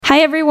Hi,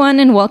 everyone,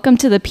 and welcome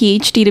to the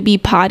PhD to Be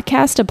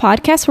podcast, a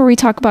podcast where we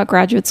talk about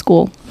graduate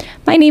school.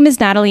 My name is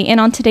Natalie, and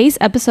on today's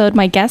episode,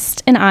 my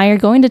guest and I are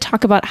going to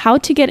talk about how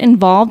to get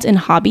involved in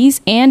hobbies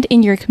and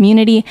in your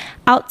community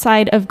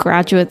outside of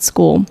graduate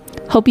school.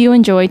 Hope you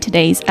enjoy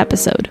today's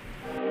episode.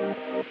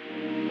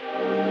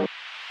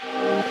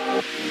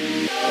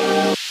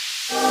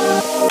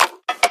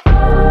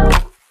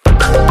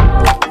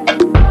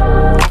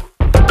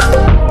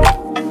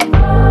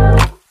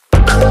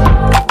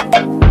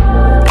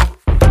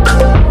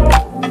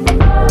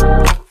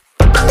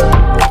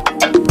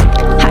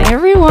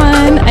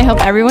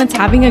 Everyone's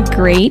having a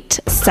great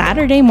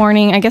Saturday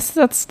morning. I guess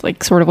that's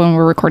like sort of when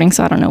we're recording,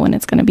 so I don't know when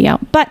it's going to be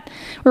out, but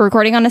we're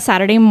recording on a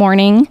Saturday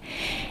morning,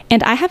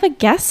 and I have a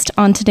guest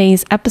on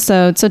today's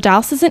episode. So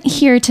Dallas isn't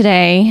here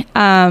today,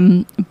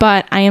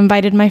 but I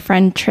invited my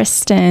friend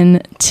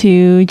Tristan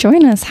to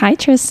join us. Hi,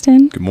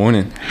 Tristan. Good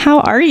morning. How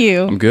are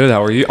you? I'm good.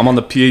 How are you? I'm on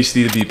the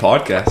PhD to Be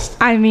podcast.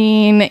 I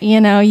mean,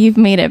 you've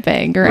made it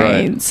big,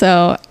 right?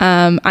 So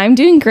I'm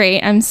doing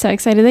great. I'm so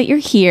excited that you're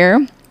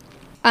here.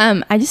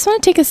 I just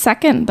want to take a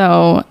second,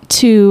 though,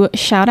 to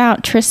shout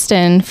out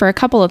Tristan for a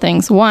couple of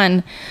things.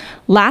 One,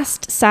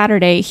 last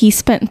Saturday, he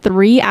spent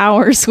 3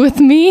 hours with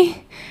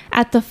me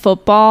at the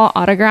football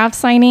autograph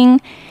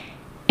signing.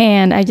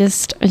 And I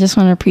just want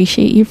to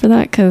appreciate you for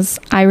that, because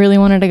I really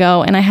wanted to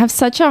go. And I have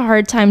such a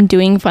hard time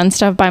doing fun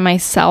stuff by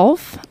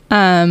myself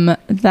that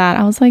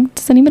I was like,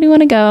 does anybody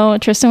want to go?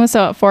 Tristan was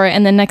so up for it.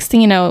 And the next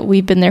thing you know,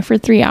 we've been there for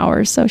 3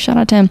 hours. So shout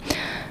out to him.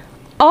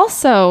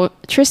 Also,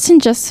 Tristan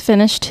just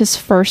finished his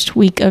first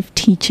week of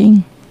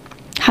teaching.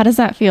 How does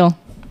that feel?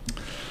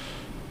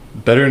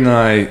 Better than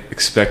I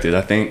expected.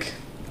 I think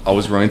I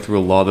was running through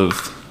a lot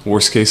of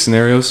worst case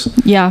scenarios.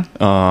 Yeah.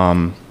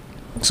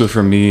 So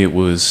for me, it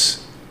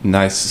was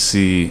nice to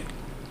see,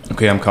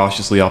 okay, I'm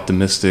cautiously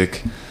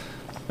optimistic.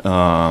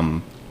 But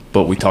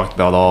we talked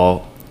about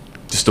all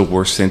just the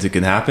worst things that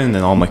can happen,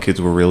 and all my kids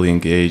were really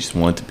engaged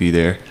and wanted to be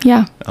there.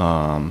 Yeah.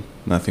 And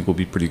I think we'll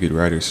be pretty good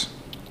writers.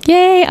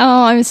 Yay.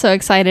 Oh, I'm so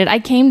excited. I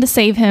came to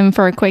save him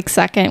for a quick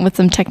second with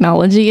some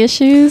technology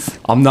issues.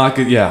 I'm not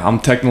good. Yeah, I'm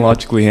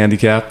technologically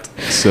handicapped,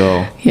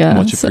 so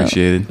much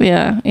appreciated.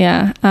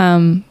 Yeah.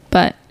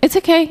 But it's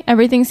okay.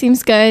 Everything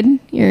seems good.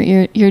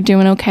 You're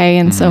doing okay,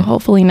 and so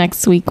hopefully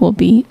next week will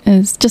be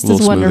as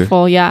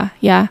wonderful.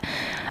 Yeah.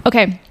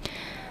 Okay.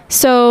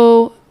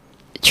 So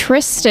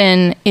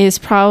Tristan is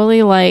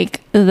probably like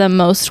the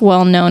most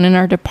well known in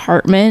our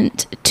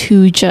department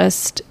to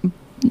just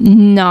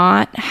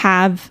not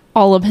have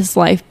all of his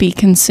life be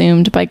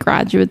consumed by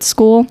graduate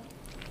school.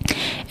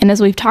 And as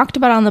we've talked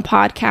about on the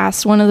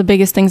podcast, one of the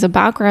biggest things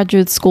about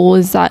graduate school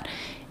is that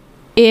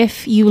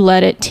if you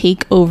let it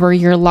take over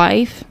your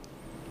life,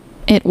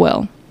 it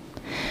will.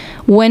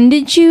 When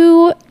did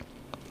you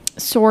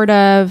sort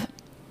of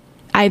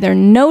either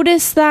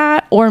notice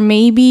that, or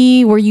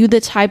maybe were you the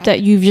type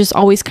that you've just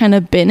always kind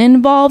of been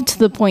involved to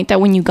the point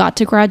that when you got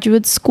to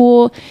graduate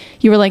school,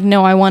 you were like,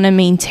 no, I want to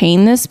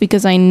maintain this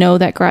because I know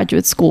that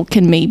graduate school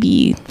can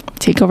maybe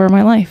take over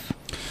my life?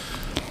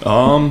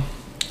 I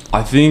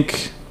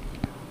think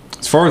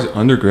as far as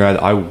undergrad,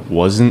 I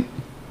wasn't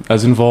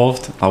as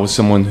involved. I was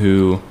someone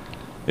who,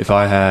 if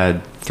I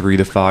had 3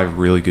 to 5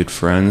 really good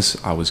friends,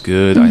 I was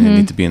good. I didn't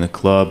need to be in a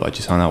club. I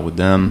just hung out with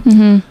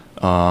them.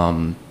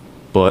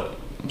 But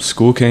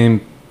school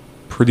came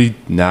pretty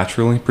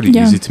naturally, pretty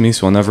easy to me,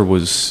 so I never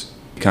was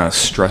kind of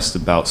stressed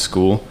about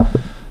school.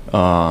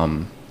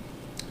 And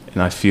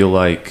I feel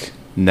like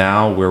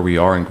now where we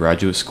are in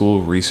graduate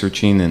school,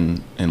 researching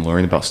and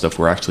learning about stuff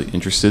we're actually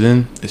interested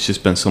in, it's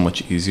just been so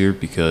much easier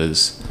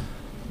because,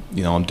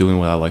 I'm doing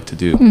what I like to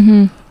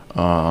do.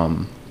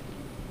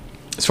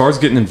 As far as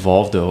getting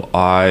involved, though,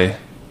 I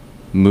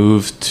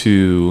moved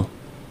to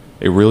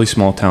a really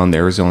small town in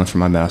Arizona for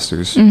my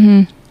master's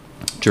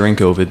during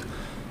COVID.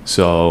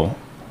 So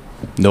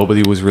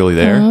nobody was really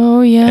there.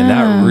 Oh, yeah. And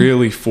that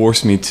really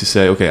forced me to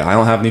say, okay, I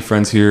don't have any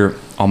friends here.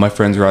 All my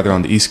friends are either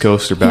on the East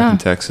Coast or back in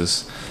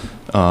Texas.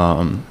 How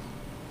am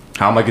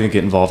I going to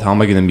get involved? How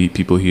am I going to meet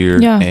people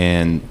here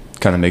and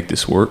kind of make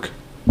this work?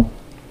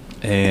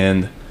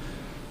 And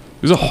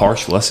it was a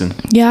harsh lesson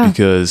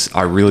because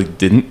I really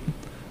didn't.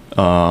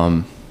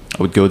 I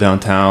would go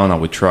downtown. I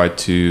would try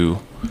to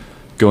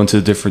go into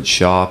the different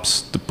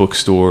shops. The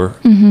bookstore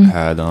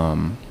had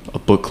a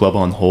book club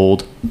on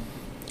hold.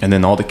 And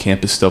then all the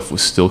campus stuff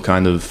was still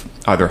kind of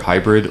either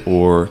hybrid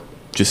or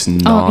just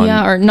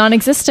or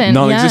non-existent.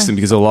 Non-existent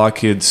because a lot of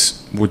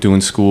kids were doing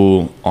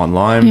school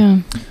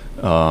online.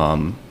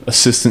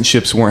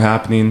 Assistantships weren't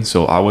happening,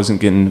 so I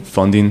wasn't getting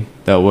funding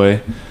that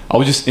way. I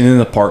was just in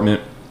an apartment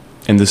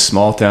in this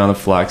small town of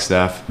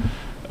Flagstaff,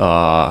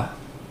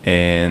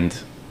 and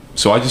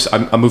so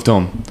I moved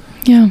home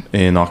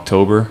in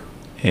October,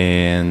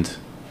 and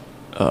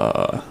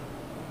I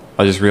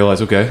just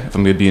realized, okay, if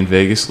I'm going to be in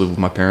Vegas, live with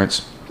my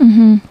parents,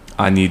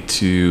 I need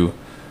to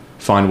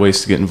find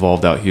ways to get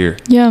involved out here.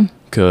 Yeah.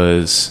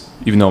 Because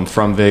even though I'm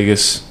from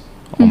Vegas,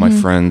 all my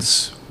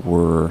friends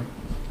were,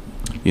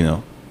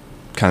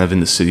 kind of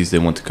in the cities they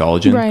went to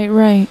college in.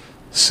 Right.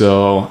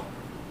 So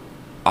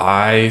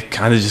I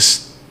kind of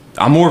just,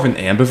 I'm more of an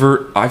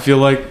ambivert. I feel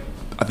like,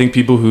 I think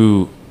people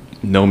who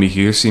know me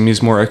here see me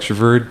as more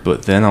extrovert,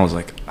 but then I was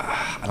like,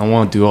 I don't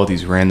want to do all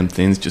these random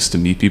things just to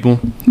meet people.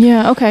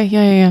 Yeah. Okay.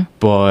 Yeah.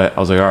 But I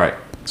was like, all right.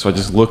 So I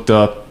just looked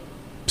up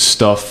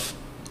stuff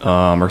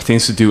or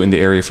things to do in the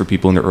area for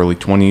people in their early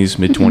 20s,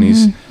 mid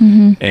 20s.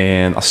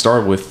 And I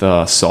started with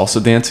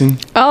salsa dancing.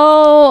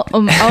 Oh,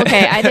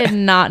 okay. I did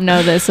not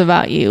know this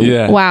about you.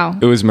 Yeah. Wow.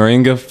 It was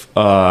merengue,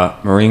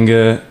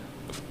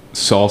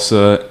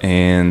 salsa,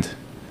 and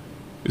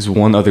there's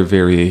one other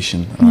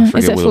variation. I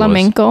forget Is it what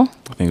flamenco? It was.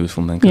 I think it was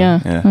flamenco.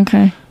 Yeah.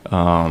 Okay.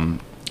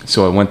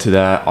 So I went to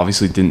that.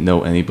 Obviously, didn't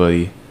know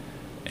anybody,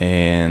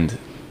 and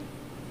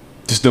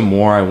just the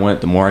more I went,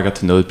 the more I got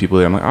to know the people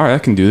there. I'm like, all right, I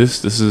can do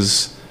this. This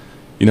is,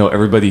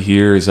 everybody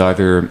here is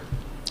either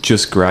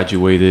just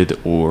graduated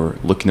or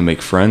looking to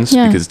make friends,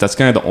 because that's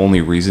kind of the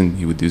only reason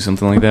you would do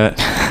something like that.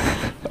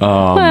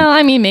 Well,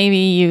 I mean, maybe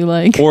you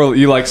like, or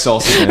you like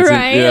salsa dancing,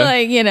 right?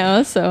 Yeah.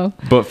 Like, so.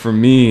 But for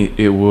me,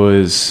 it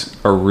was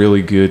a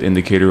really good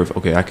indicator of,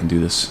 okay, I can do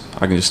this.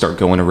 I can just start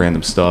going to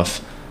random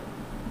stuff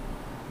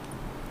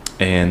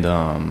and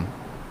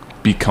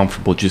be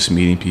comfortable just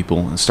meeting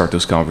people and start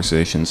those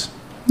conversations.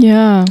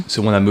 Yeah.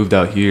 So when I moved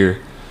out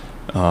here,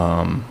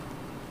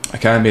 I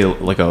kind of made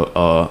like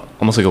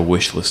almost like a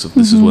wish list of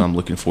this is what I'm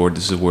looking for.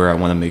 This is where I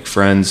want to make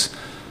friends.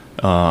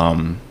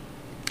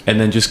 And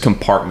then just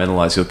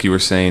compartmentalize, like you were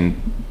saying,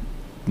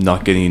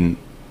 not getting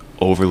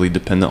overly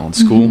dependent on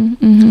school.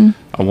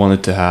 I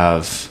wanted to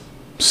have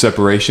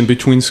separation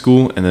between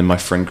school and then my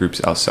friend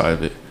groups outside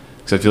of it.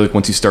 Because I feel like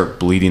once you start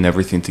bleeding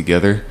everything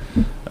together,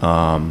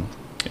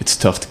 it's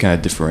tough to kind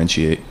of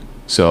differentiate.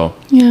 So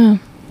yeah,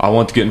 I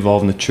want to get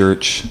involved in the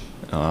church,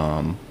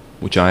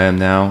 which I am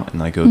now,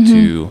 and I go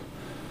to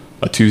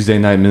a Tuesday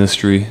night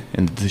ministry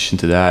in addition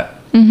to that.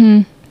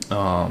 And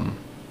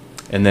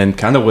then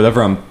kind of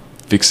whatever I'm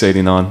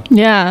fixating on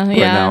right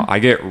now. I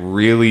get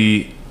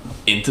really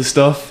into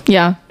stuff.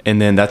 Yeah. And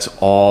then that's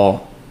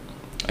all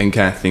I can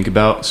kind of think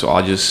about. So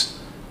I'll just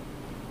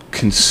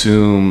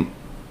consume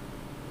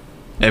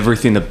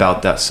everything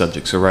about that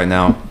subject. So right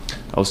now,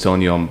 I was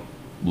telling you I'm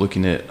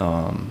looking at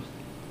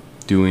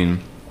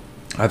doing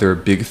either a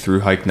big through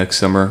hike next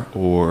summer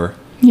or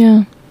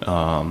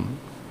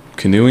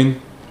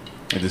canoeing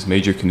at this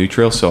major canoe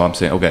trail. So I'm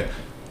saying, okay,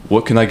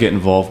 what can I get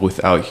involved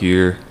with out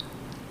here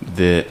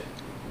that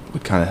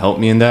would kind of help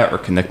me in that or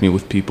connect me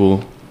with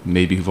people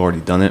maybe who've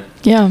already done it?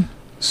 Yeah.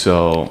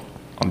 So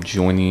I'm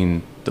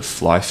joining the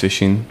fly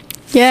fishing.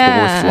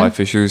 Yeah. Fly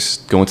fishers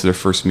going to their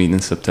first meeting in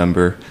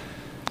September.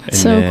 And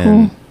so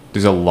then cool.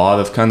 There's a lot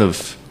of kind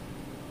of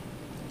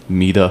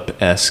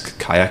meetup-esque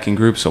kayaking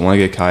groups. So I want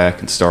to get kayak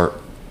and start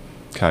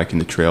kayaking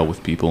the trail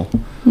with people.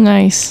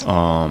 Nice.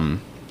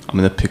 I'm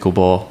in a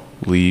pickleball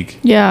league.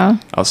 Yeah.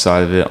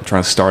 Outside of it, I'm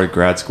trying to start a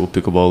grad school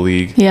pickleball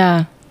league.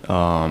 Yeah.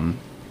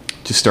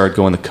 Just started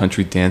going to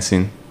country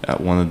dancing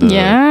at one of the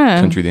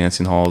country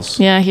dancing halls.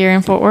 Yeah, here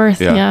in Fort Worth.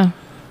 Yeah.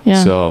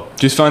 So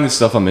just finding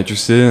stuff I'm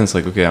interested in. It's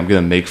like, okay, I'm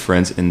going to make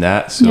friends in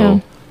that.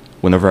 So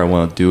whenever I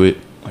want to do it,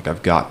 like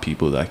I've got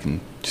people that I can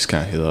just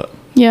kind of hit up.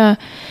 Yeah.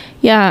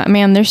 Yeah,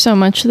 man, there's so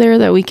much there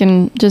that we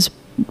can just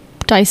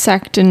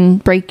dissect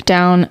and break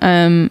down.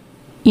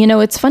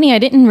 It's funny. I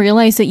didn't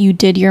realize that you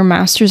did your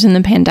master's in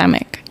the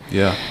pandemic.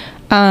 Yeah.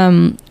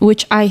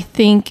 Which I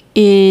think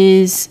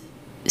is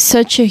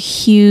such a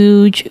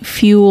huge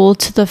fuel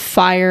to the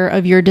fire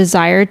of your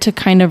desire to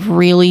kind of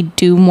really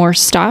do more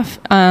stuff.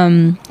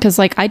 Because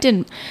like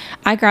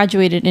I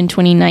graduated in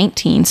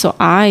 2019, so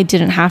I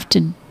didn't have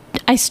to.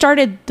 I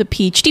started the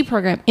PhD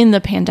program in the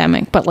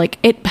pandemic, but like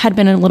it had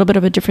been a little bit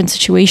of a different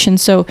situation.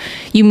 So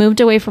you moved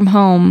away from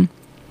home.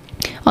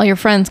 All your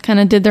friends kind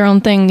of did their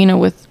own thing,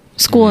 with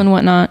school and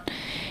whatnot.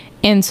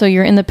 And so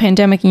you're in the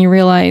pandemic and you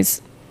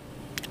realize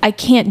I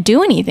can't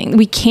do anything.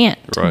 We can't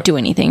do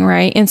anything,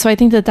 right? And so I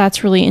think that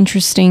that's really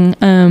interesting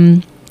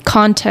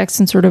context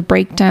and sort of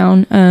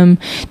breakdown.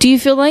 Do you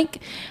feel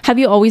like, have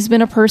you always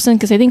been a person?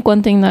 Because I think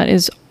one thing that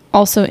is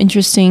also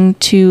interesting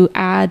to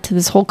add to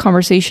this whole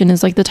conversation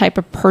is like the type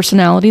of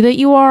personality that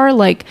you are.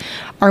 Like,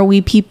 are we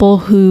people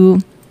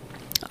who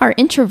are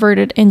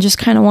introverted and just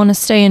kind of want to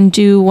stay and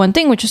do one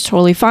thing, which is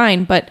totally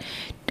fine. But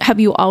have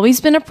you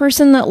always been a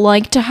person that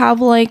liked to have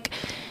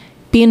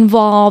be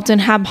involved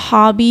and have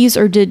hobbies,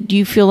 or did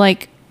you feel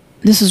like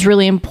this is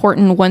really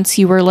important once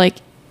you were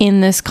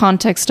in this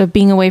context of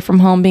being away from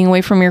home, being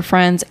away from your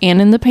friends,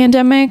 and in the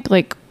pandemic?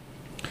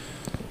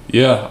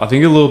 Yeah, I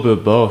think a little bit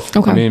of both.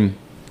 Okay. I mean,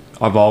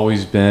 I've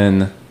always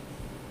been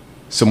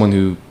someone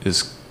who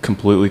is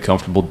completely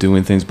comfortable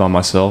doing things by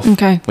myself.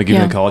 Okay. Even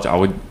in college, I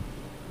would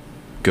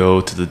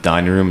go to the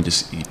dining room and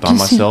just eat by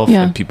myself.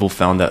 Yeah. And people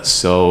found that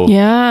so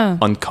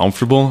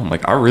uncomfortable. I'm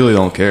like, I really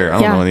don't care.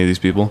 I don't know any of these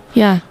people.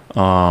 Yeah.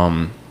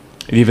 And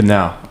even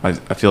now, I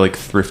feel like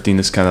thrifting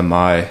is kind of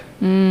my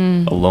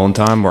alone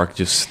time where I could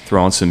just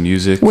throw on some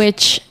music.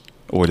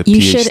 Or the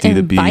PhD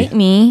to be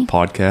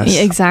podcast.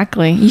 Yeah,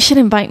 exactly. You should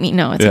invite me.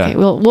 No, it's okay.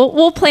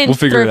 We'll plan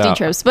thrifting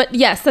trips. But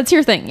yes, that's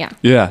your thing. Yeah.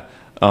 Yeah.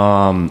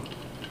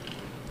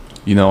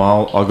 you know,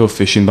 I'll go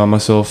fishing by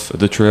myself at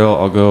the trail.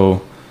 I'll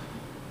go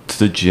to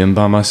the gym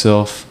by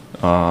myself.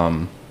 So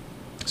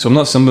I'm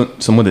not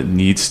someone that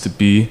needs to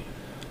be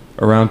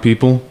around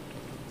people,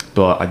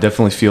 but I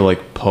definitely feel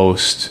like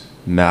post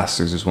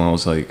masters is when I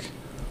was like,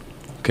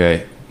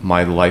 okay,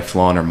 my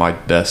lifelong or my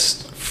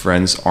best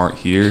friends aren't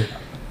here.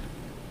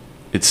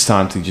 It's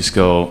time to just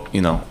go,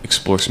 you know,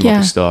 explore some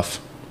other stuff.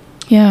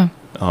 Yeah.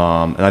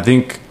 And I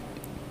think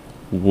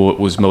what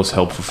was most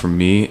helpful for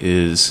me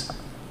is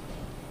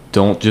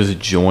don't just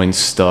join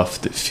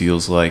stuff that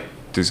feels like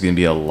there's going to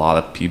be a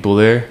lot of people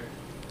there,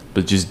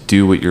 but just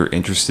do what you're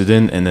interested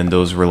in, and then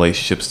those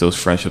relationships, those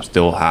friendships,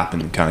 they'll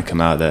happen and kind of come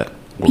out of that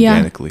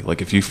organically.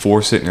 Like if you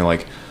force it and you're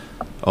like,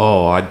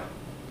 oh, I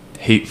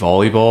hate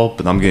volleyball,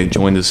 but I'm going to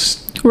join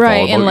this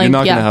volleyball, and like, you're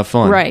not going to have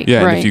fun. Right.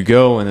 Yeah. And if you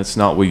go and it's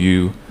not what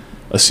you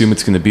assume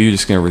it's going to be, you're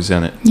just going to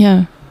resent it.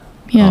 Yeah.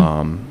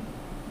 Yeah.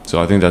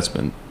 So I think that's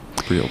been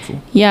pretty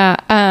helpful. Yeah.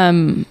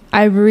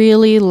 I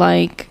really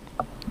like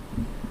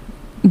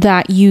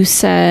that you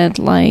said,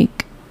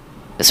 like,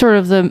 sort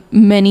of the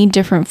many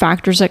different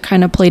factors that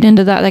kind of played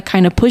into that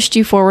kind of pushed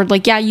you forward.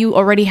 Like, yeah, you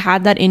already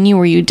had that in you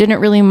where you didn't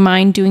really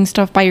mind doing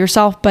stuff by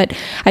yourself. But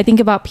I think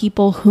about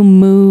people who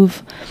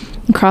move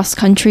across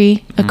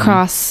country,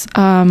 across,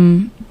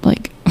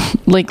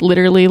 like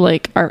literally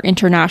like our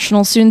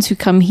international students who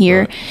come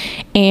here.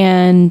 Right.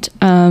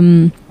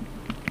 And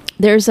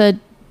there's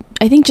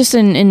I think just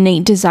an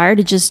innate desire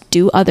to just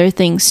do other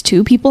things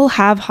too. People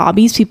have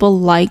hobbies. People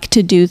like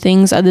to do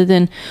things other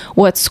than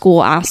what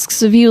school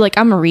asks of you. Like,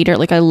 I'm a reader.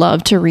 Like, I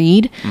love to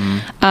read.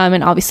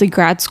 And obviously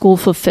grad school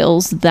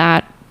fulfills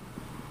that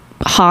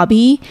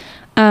hobby.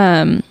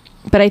 But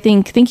I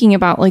think thinking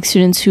about like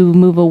students who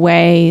move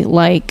away,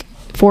 like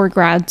for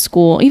grad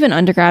school, even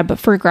undergrad, but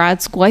for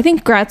grad school, I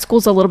think grad school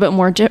is a little bit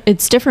more,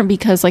 it's different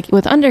because like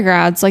with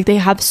undergrads, like they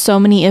have so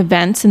many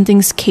events and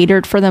things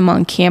catered for them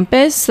on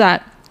campus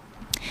that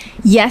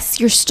yes,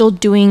 you're still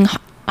doing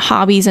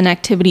hobbies and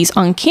activities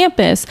on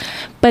campus,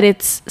 but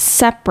it's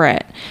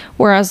separate.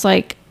 Whereas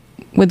like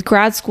with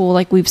grad school,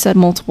 like we've said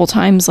multiple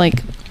times,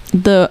 like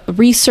the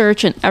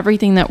research and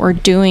everything that we're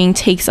doing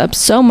takes up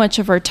so much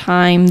of our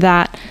time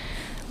that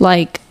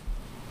like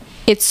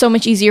it's so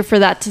much easier for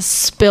that to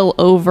spill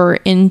over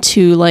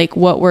into like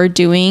what we're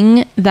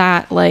doing,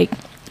 that like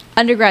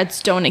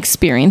undergrads don't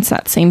experience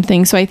that same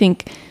thing. So I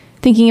think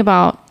thinking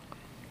about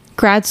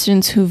grad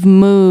students who've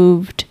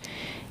moved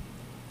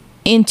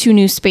into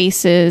new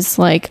spaces,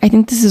 like I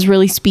think this is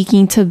really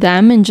speaking to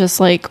them, and just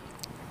like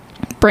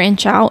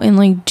branch out and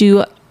like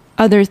do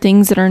other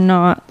things that are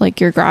not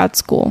like your grad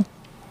school.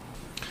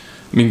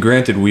 I mean,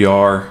 granted, we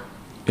are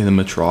in a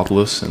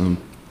metropolis and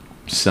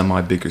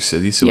semi bigger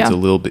city, so it's a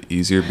little bit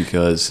easier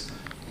because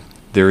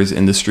there is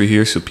industry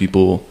here. So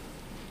people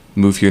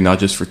move here not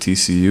just for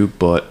TCU,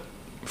 but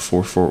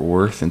for Fort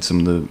Worth and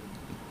some of the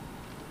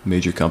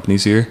major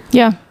companies here.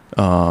 Yeah.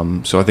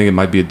 So I think it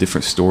might be a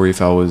different story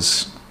if I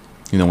was,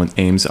 you know, in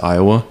Ames,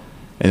 Iowa,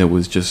 and it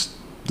was just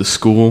the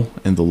school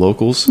and the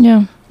locals.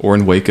 Yeah. Or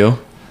in Waco.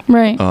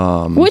 Right.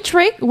 Which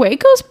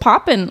Waco's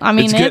popping. I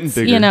mean, it's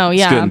bigger. You know,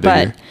 yeah,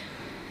 but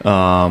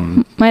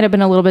might have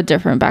been a little bit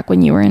different back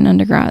when you were in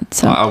undergrad.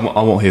 So I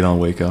won't hate on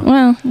Waco.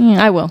 Well,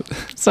 yeah, I will.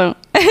 So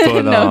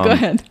but, no, go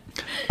ahead.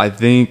 I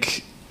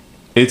think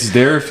it's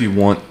there if you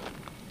want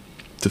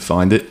to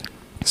find it.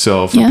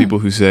 So for people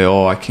who say,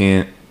 "Oh, I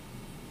can't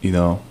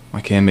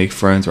make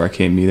friends or I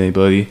can't meet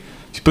anybody,"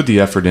 if you put the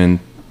effort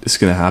in, it's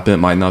gonna happen. It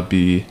might not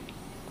be,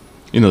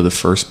 you know, the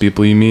first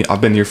people you meet.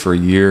 I've been here for a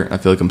year. I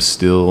feel like I'm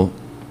still,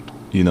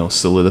 you know,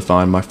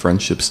 solidifying my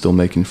friendship, still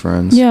making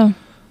friends. Yeah.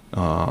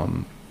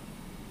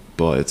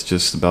 But it's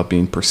just about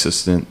being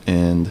persistent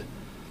and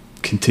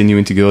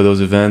continuing to go to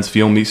those events. If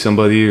you don't meet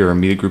somebody or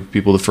meet a group of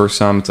people the first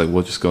time, it's like,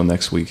 we'll just go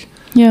next week.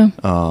 Yeah.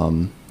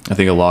 I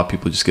think a lot of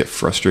people just get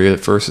frustrated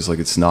at first. It's like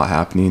it's not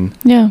happening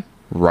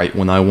right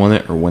when I want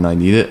it or when I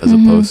need it, as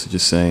opposed to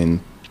just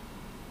saying,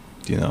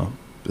 you know,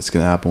 it's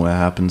going to happen when it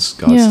happens,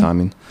 God's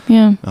timing.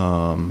 Yeah.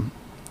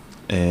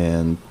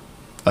 And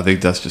I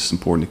think that's just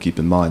important to keep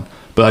in mind.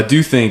 But I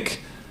do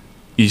think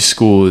each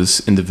school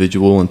is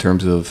individual in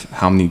terms of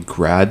how many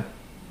grad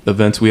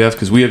events we have,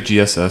 because we have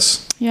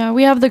GSS. Yeah,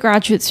 we have the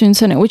Graduate Student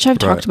Senate, which I've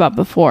talked about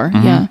before.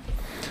 Yeah.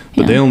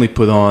 But they only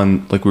put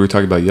on, like we were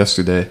talking about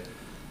yesterday,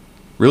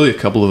 really a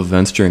couple of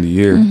events during the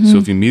year. So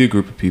if you meet a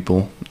group of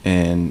people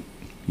and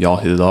y'all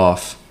hit it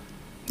off,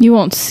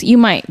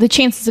 the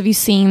chances of you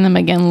seeing them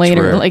again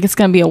later, like it's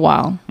going to be a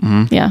while.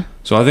 Yeah.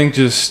 So I think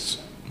just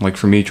like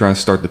for me, trying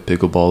to start the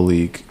pickleball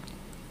league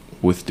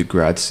with the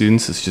grad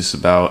students, it's just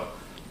about,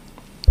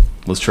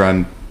 let's try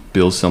and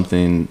build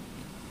something,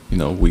 you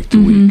know, week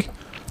to week.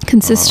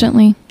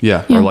 Consistently.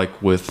 Or like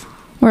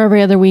or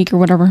every other week or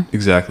whatever.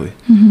 Exactly.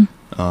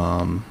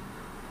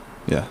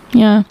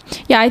 Yeah,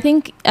 I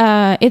think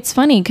it's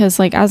funny because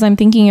like as I'm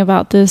thinking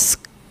about this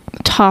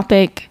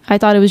topic, I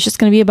thought it was just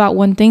going to be about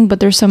one thing, but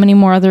there's so many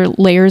more other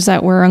layers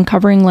that we're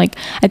uncovering. Like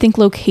I think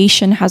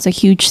location has a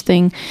huge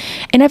thing,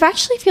 and I've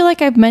actually feel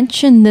like I've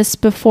mentioned this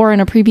before in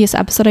a previous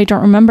episode, I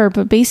don't remember,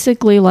 but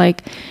basically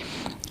like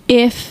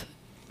if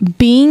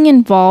being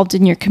involved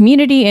in your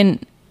community,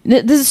 and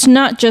this is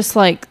not just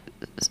like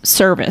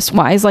service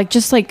wise, like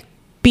just like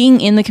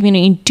being in the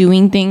community,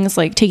 doing things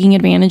like taking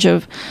advantage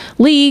of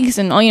leagues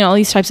and all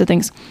these types of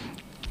things.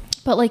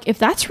 But like, if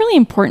that's really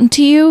important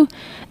to you,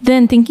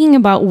 then thinking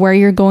about where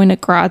you're going to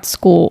grad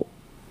school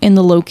and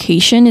the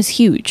location is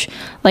huge.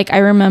 Like, I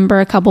remember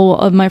a couple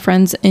of my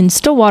friends in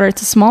Stillwater.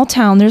 It's a small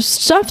town. There's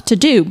stuff to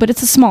do, but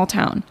it's a small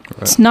town.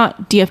 Right. It's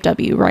not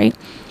DFW, right?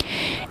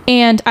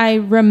 And I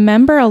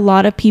remember a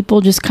lot of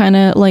people just kind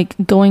of like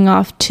going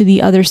off to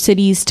the other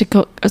cities to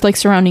go, like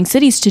surrounding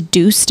cities, to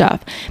do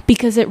stuff,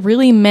 because it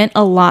really meant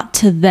a lot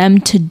to them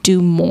to do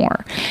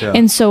more. Yeah.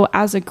 And so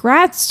as a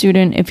grad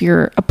student, if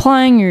you're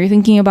applying or you're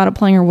thinking about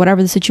applying or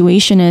whatever the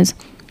situation is,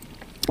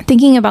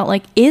 thinking about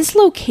like, is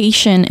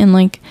location and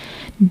like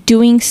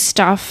doing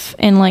stuff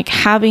and like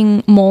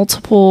having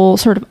multiple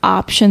sort of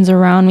options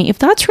around me, if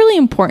that's really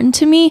important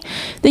to me,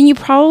 then you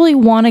probably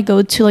want to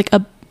go to like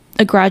a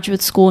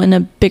graduate school in a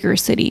bigger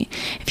city.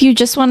 If you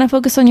just want to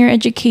focus on your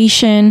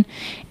education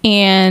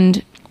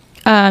and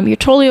you're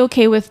totally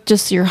okay with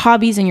just your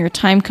hobbies and your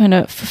time kind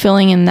of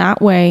fulfilling in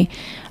that way,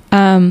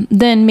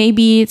 then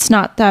maybe it's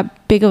not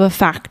that big of a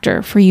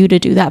factor for you to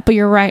do that. But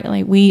you're right,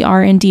 like we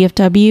are in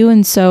DFW,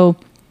 and so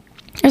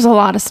there's a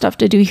lot of stuff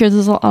to do here.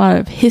 There's a lot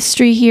of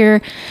history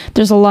here.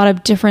 There's a lot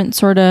of different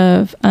sort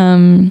of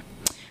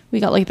we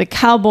got like the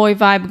cowboy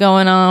vibe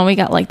going on. We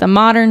got like the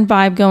modern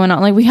vibe going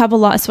on. Like we have a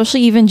lot,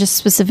 especially even just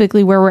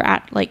specifically where we're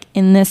at, like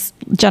in this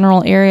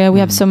general area. We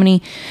have so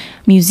many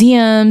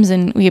museums,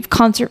 and we have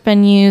concert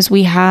venues.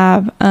 We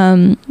have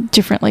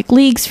different like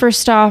leagues for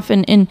stuff.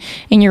 And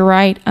you're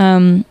right.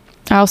 I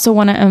also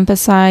want to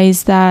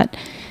emphasize that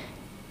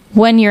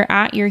when you're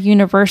at your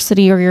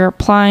university or you're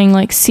applying,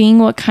 like seeing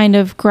what kind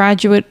of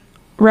graduate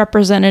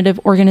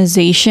representative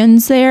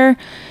organizations there,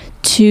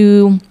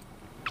 to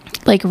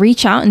like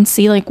reach out and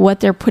see like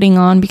what they're putting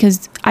on,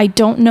 because I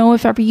don't know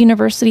if every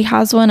university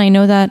has one. I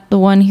know that the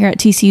one here at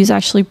TCU is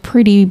actually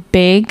pretty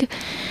big,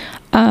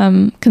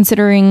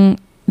 considering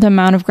the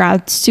amount of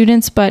grad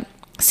students, but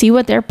see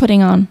what they're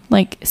putting on.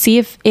 Like see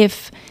if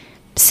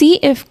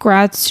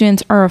grad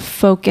students are a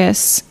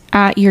focus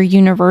at your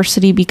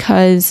university,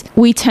 because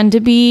we tend to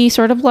be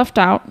sort of left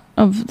out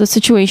of the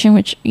situation,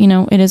 which,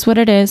 it is what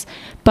it is.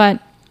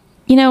 But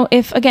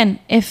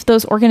if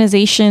those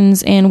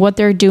organizations and what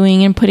they're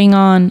doing and putting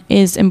on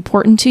is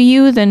important to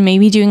you, then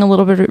maybe doing a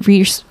little bit of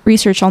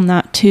research on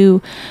that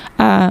too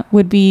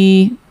would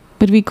be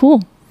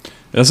cool.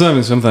 That's not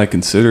even something I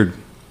considered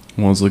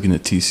when I was looking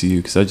at TCU,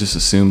 because I just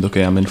assumed,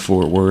 okay, I'm in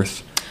Fort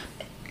Worth.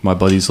 My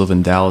buddies live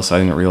in Dallas. I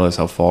didn't realize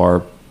how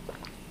far,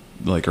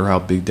 or how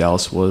big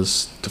Dallas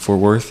was to Fort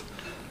Worth.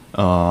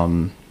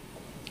 But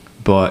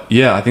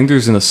yeah, I think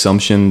there's an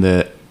assumption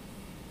that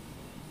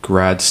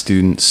grad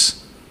students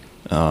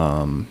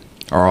are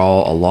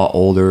all a lot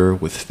older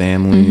with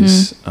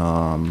families.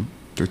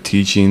 They're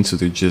teaching, so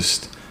they're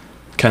just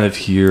kind of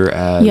here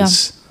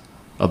as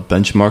a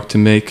benchmark to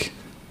make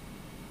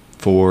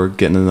for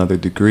getting another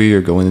degree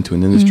or going into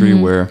an industry,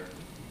 where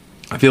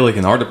I feel like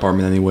in our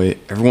department anyway,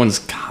 everyone's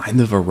kind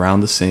of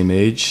around the same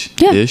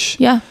age-ish.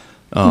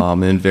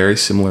 And in very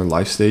similar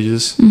life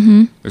stages.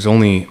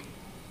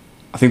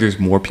 I think there's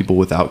more people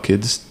without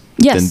kids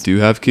than do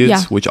have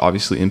kids, which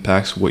obviously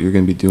impacts what you're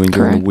going to be doing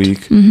during the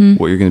week,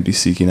 what you're going to be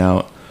seeking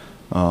out.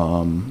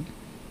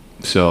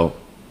 So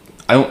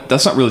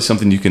that's not really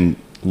something you can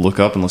look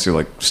up unless you're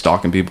like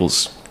stalking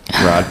people's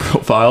grad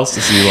profiles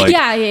to see like,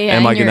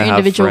 am I going to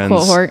have friends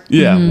cohort.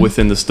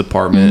 Within this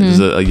department? Is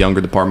it a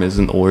younger department? Is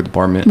it an older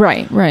department?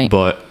 Right.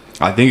 But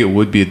I think it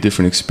would be a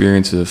different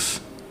experience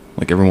if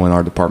like everyone in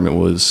our department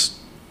was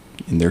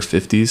in their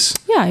 50s.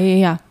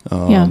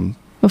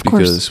 Of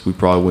course. Because we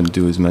probably wouldn't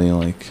do as many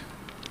like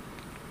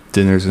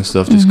dinners and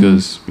stuff just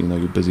because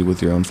you're busy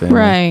with your own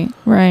family.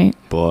 Right.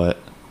 But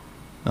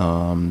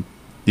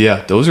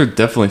those are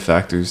definitely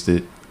factors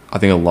that I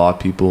think a lot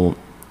of people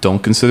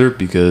don't consider,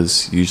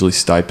 because usually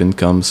stipend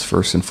comes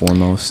first and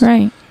foremost.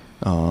 Right.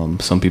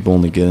 Some people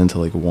only get into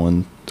like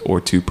 1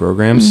 or 2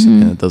 programs,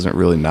 and it doesn't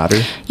really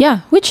matter.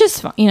 Which is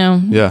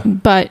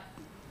fine,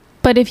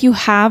 but if you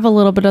have a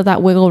little bit of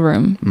that wiggle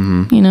room,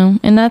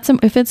 and that's,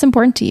 if it's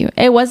important to you.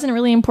 It wasn't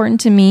really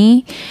important to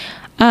me,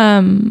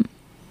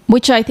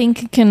 which I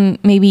think can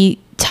maybe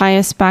tie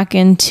us back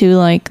into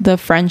like the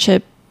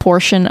friendship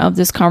portion of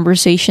this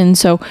conversation.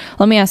 So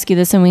let me ask you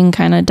this and we can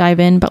kind of dive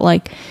in. But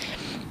like,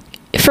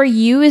 for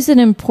you, is it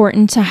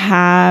important to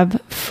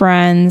have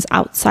friends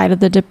outside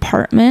of the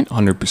department?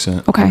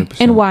 100%. Okay.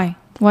 100%. And why?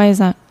 Why is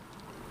that?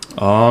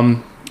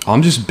 I'm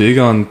just big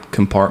on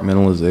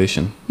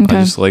compartmentalization. Okay.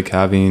 I just like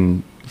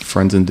having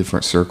friends in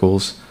different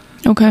circles.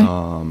 Okay.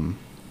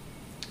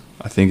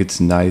 I think it's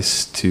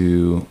nice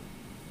to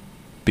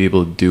be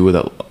able to do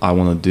what I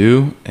want to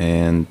do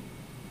and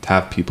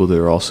have people that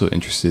are also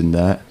interested in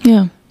that.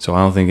 Yeah. So I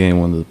don't think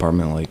anyone in the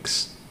department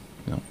likes,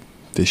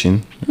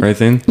 fishing or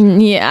anything.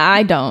 Yeah,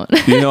 I don't.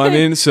 You know what I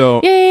mean?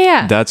 So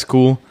yeah. That's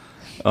cool.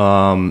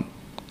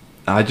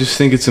 I just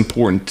think it's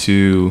important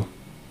to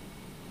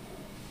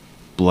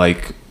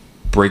like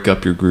break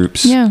up your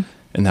groups. Yeah.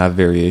 and have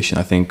variation.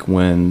 I think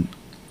when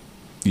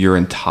your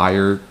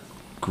entire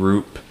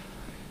group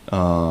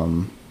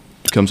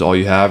becomes all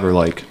you have, or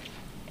like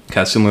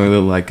kind of similarly,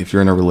 like if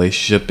you're in a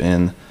relationship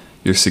and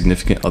your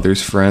significant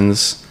other's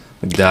friends,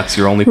 like that's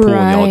your only pool,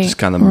 and y'all just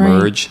kind of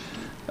merge,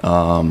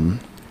 then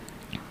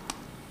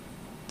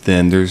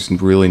there's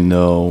really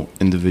no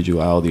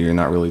individuality. You're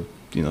not really,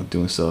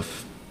 doing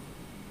stuff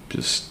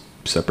just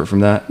separate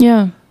from that.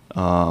 Yeah.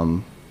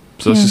 So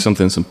it's just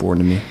something that's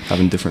important to me,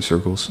 having different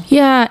circles.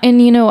 Yeah.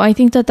 And, I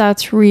think that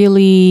that's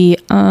really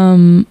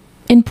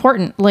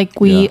important. Like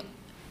we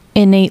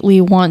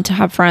innately want to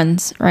have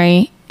friends,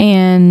 right?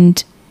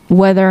 And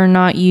whether or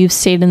not you've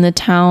stayed in the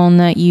town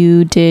that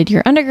you did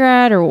your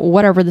undergrad or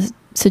whatever the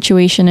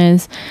situation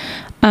is,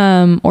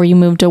 or you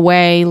moved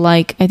away,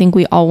 like I think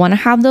we all want to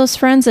have those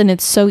friends, and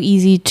it's so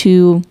easy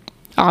to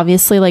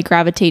obviously like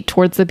gravitate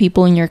towards the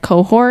people in your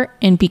cohort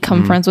and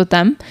become friends with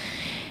them.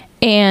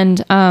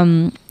 And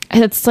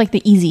that's like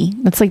the easy,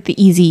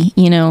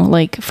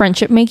 like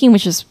friendship making,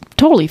 which is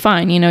totally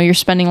fine. You're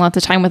spending lots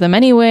of time with them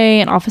anyway,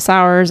 and office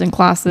hours and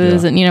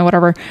classes and,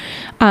 whatever.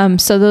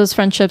 So those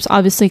friendships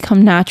obviously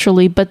come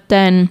naturally, but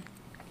then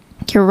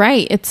you're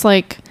right. It's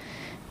like,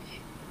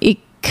 it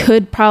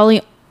could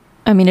probably,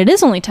 it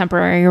is only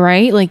temporary,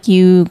 right? Like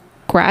you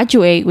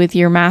graduate with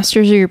your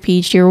master's or your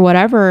PhD or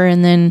whatever,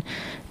 and then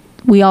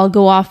we all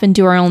go off and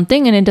do our own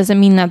thing, and it doesn't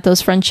mean that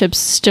those friendships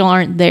still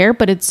aren't there,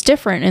 but it's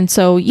different. And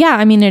so,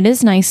 it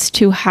is nice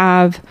to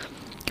have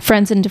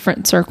friends in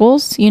different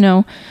circles,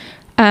 and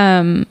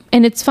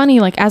it's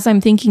funny, like as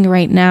I'm thinking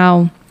right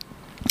now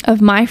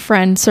of my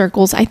friend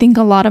circles, I think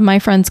a lot of my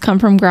friends come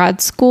from grad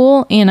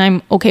school, and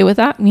I'm okay with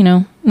that,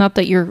 not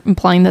that you're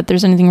implying that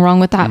there's anything wrong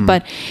with that,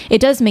 but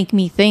it does make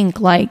me think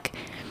like,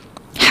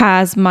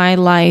 has my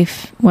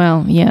life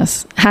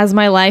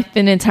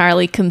been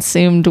entirely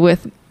consumed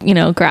with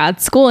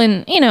grad school?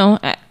 And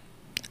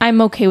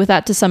I'm okay with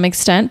that to some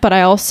extent, but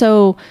I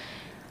also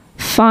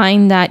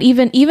find that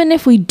even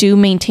if we do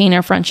maintain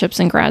our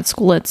friendships in grad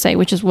school, let's say,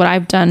 which is what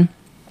I've done,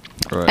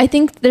 right, I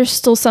think there's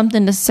still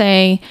something to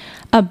say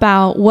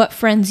about what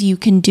friends you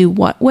can do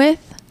what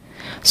with.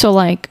 So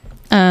like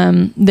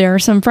there are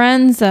some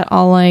friends that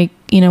I'll like,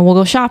 we'll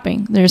go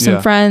shopping. There's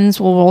some friends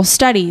where we'll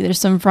study. There's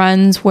some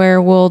friends where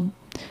we'll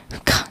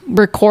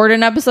record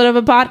an episode of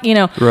a pod,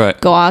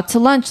 go out to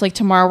lunch. Like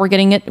tomorrow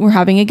we're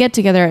having a get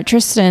together at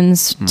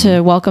Tristan's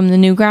to welcome the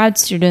new grad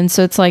students.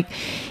 So it's like,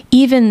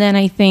 even then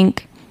I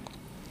think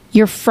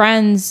your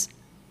friends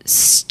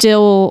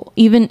still,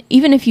 even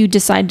if you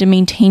decide to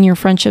maintain your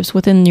friendships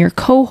within your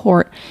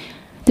cohort,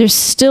 there's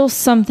still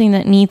something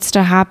that needs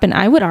to happen.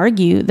 I would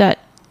argue that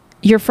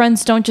your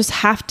friends don't just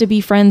have to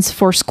be friends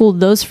for school.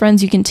 Those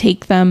friends, you can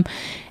take them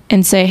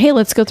and say, hey,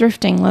 let's go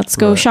thrifting. Let's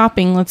go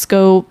shopping. Let's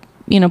go,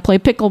 play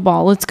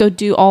pickleball. Let's go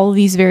do all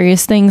these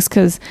various things.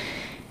 Cause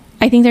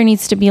I think there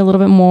needs to be a little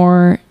bit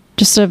more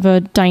just of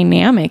a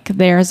dynamic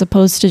there, as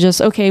opposed to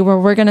just, okay, well,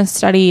 we're going to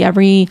study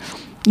every,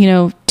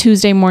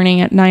 Tuesday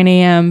morning at 9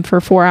 a.m. for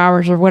 4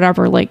 hours or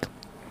whatever. Like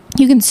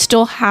you can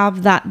still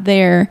have that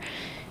there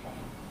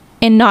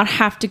and not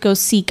have to go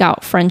seek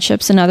out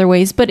friendships in other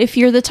ways. But if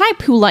you're the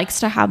type who likes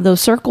to have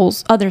those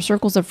circles, other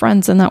circles of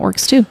friends, then that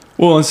works too.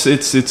 Well,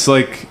 it's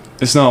like,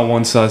 it's not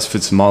one size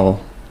fits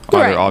model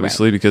either,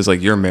 obviously, because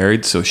like you're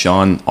married, so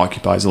Sean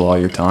occupies a lot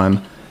of your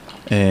time,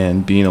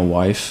 and being a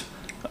wife,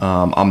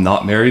 I'm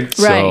not married,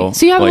 so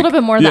you have a little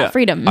bit more of that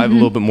freedom. I have a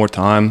little bit more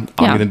time.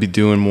 I'm going to be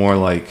doing more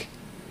like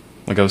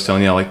I was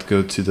telling you, I like to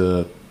go to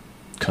the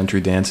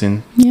country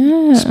dancing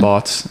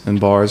spots and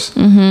bars.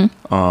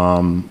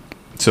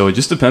 So it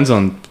just depends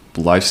on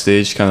life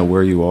stage, kind of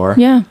where you are.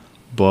 Yeah.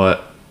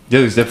 But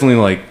there's definitely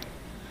like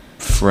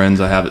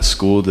friends I have at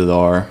school that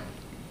are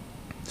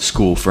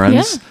school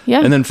friends.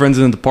 Yeah. And then friends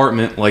in the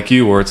department like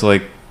you, where it's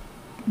like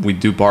we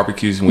do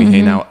barbecues and we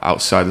hang out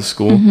outside of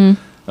school.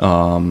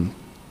 And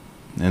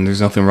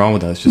there's nothing wrong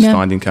with that. It's just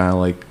finding kind of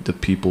like the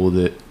people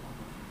that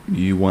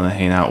you want to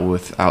hang out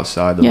with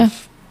outside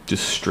of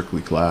just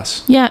strictly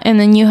class. Yeah. And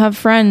then you have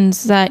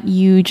friends that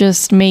you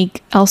just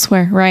make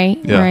elsewhere, right?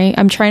 Yeah. Right.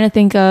 I'm trying to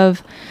think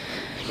of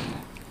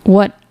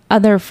what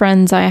other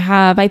friends I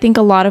have. I think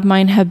a lot of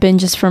mine have been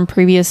just from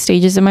previous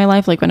stages in my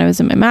life, like when I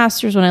was in my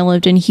master's, when I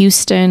lived in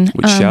Houston.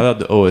 Which shout out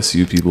to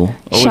OSU people.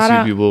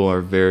 OSU people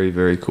are very,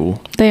 very cool.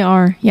 They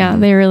are. Yeah,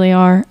 they really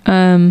are.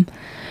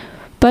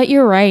 But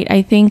you're right.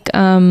 I think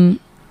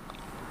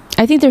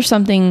there's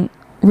something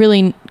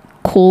really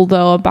cool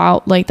though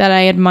about like that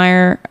I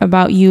admire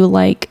about you.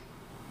 Like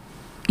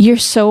you're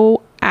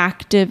so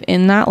active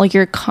in that, like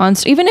you're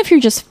constant, even if you're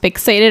just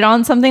fixated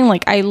on something.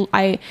 Like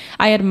I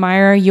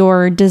admire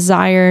your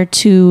desire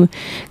to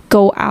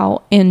go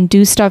out and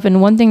do stuff. And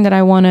one thing that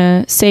I want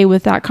to say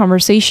with that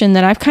conversation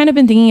that I've kind of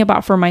been thinking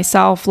about for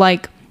myself,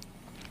 like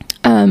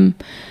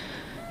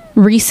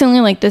recently,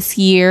 like this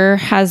year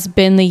has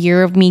been the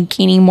year of me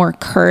gaining more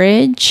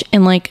courage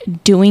and like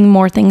doing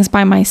more things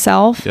by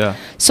myself. Yeah.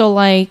 So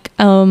like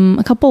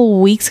a couple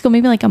of weeks ago,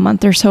 maybe like a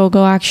month or so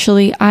ago,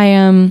 actually,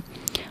 I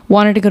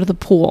wanted to go to the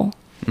pool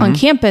on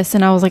campus,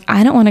 and I was like,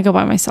 I don't want to go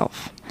by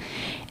myself,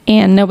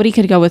 and nobody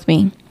could go with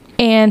me.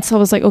 And so I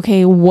was like,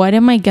 okay, what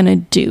am I going to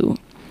do?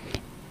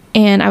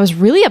 And I was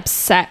really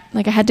upset.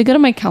 Like, I had to go to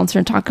my counselor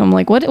and talk to him,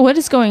 like, what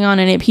is going on?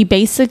 And he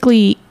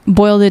basically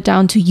boiled it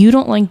down to, you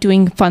don't like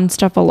doing fun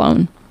stuff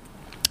alone.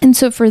 And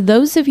so for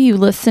those of you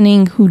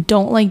listening who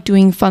don't like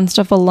doing fun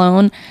stuff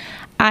alone,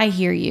 I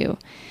hear you.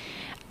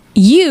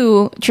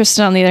 You,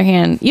 Tristan, on the other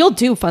hand, you'll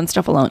do fun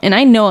stuff alone. And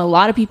I know a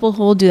lot of people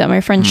who will do that.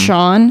 My friend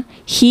Sean,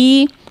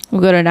 he will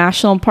go to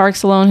national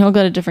parks alone. He'll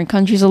go to different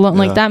countries alone,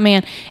 like that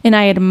man. And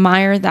I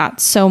admire that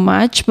so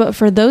much. But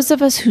for those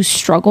of us who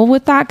struggle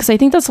with that, because I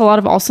think that's a lot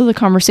of also the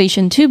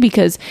conversation too,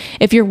 because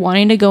if you're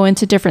wanting to go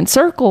into different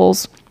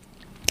circles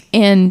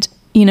and,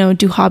 you know,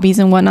 do hobbies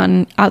and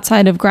whatnot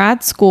outside of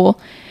grad school,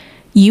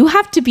 you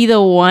have to be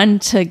the one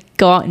to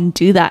go out and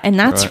do that. And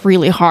that's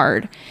really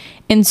hard.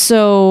 And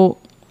so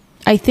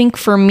I think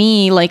for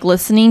me, like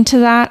listening to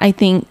that, I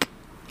think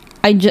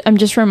I'm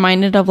just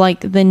reminded of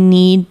like the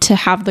need to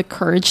have the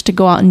courage to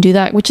go out and do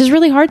that, which is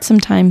really hard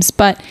sometimes.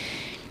 But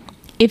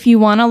if you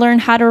want to learn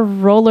how to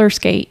roller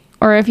skate,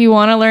 or if you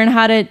want to learn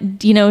how to,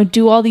 you know,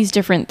 do all these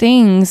different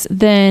things,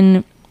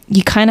 then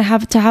you kind of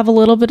have to have a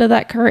little bit of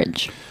that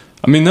courage.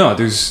 I mean, no,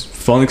 there's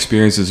fun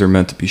experiences are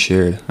meant to be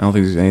shared. I don't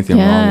think there's anything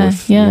wrong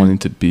with wanting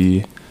to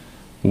be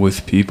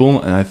with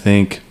people. And I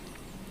think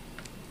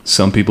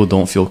some people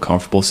don't feel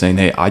comfortable saying,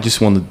 hey, I just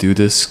want to do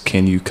this.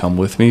 Can you come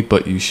with me?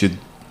 But you should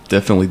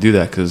definitely do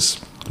that,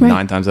 because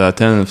 9 times out of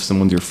 10, if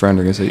someone's your friend,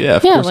 they're going to say, yeah,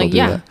 of course I'll do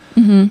that.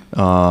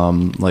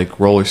 Mm-hmm. Like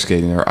roller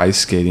skating or ice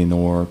skating,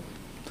 or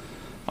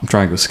I'm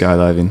trying to go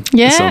skydiving.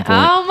 Yeah.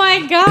 Oh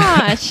my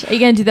gosh. Are you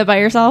going to do that by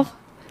yourself?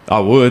 I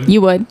would.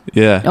 You would?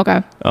 Yeah.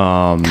 Okay.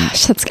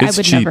 Gosh, it's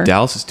cheap. Never.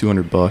 Dallas is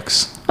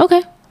 $200.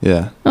 Okay.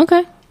 Yeah.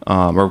 Okay.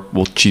 Or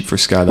well, cheap for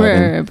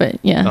skydiving. Right, but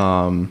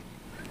yeah.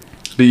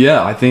 But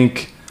yeah, I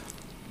think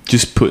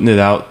just putting it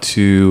out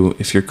to,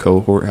 if your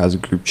cohort has a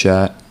group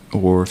chat,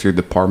 or if your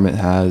department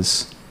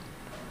has,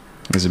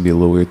 this would be a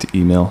little weird to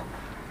email,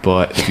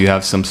 but if you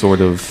have some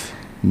sort of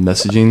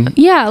messaging,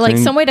 like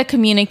some way to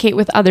communicate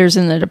with others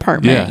in the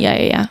department.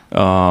 Yeah.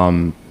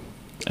 And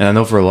I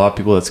know for a lot of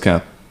people that's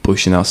kind of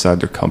pushing outside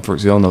their comfort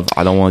zone of,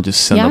 I don't want to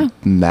just send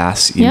a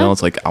mass email.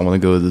 It's like, I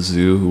want to go to the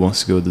zoo. Who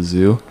wants to go to the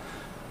zoo?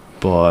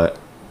 But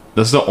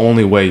that's the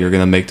only way you're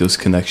going to make those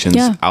connections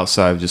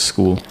outside of just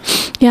school.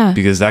 Yeah.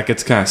 Because that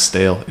gets kind of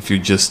stale if you're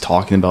just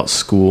talking about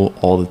school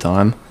all the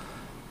time.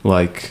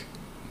 Like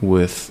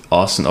with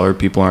us and other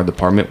people in our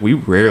department, we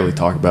rarely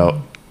talk about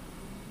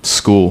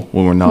school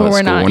when we're not at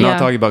school. We're not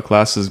talking about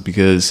classes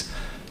because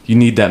you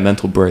need that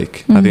mental break.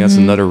 Mm-hmm. I think that's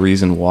another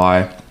reason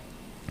why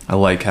I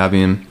like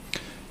having,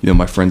 you know,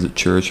 my friends at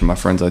church or my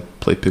friends I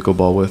play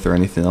pickleball with or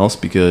anything else,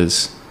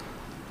 because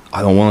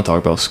I don't want to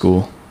talk about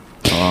school.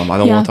 I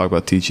don't want to talk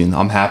about teaching.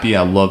 I'm happy.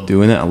 I love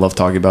doing it. I love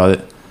talking about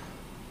it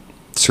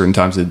certain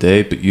times of the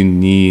day, but you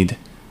need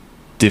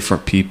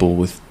different people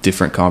with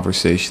different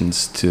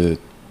conversations to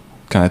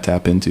kind of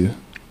tap into.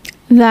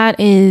 That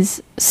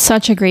is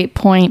such a great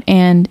point,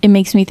 and it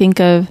makes me think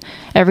of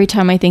every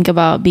time I think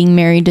about being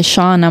married to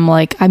Sean, I'm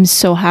like, I'm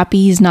so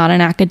happy he's not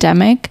an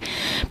academic,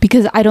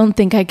 because I don't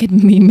think I could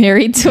be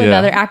married to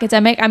another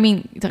academic. I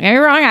mean, don't get me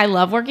wrong, I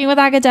love working with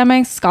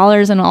academics,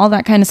 scholars, and all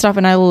that kind of stuff,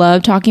 and I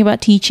love talking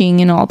about teaching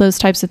and all those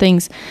types of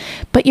things.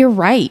 But you're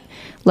right.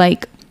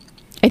 Like,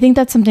 I think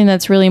that's something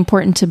that's really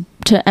important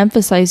to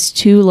emphasize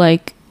too,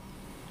 like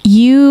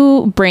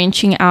you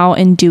branching out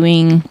and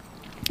doing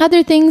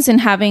other things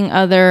and having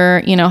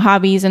other, you know,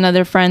 hobbies and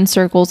other friend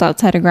circles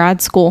outside of grad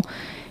school.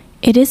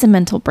 It is a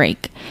mental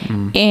break.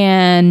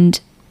 And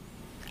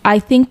I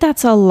think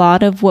that's a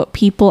lot of what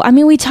people, I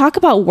mean, we talk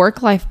about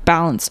work-life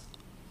balance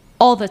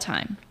all the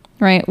time,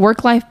 right?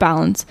 Work-life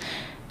balance.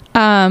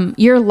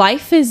 Your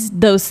life is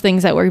those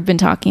things that we've been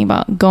talking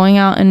about, going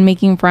out and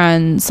making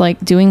friends,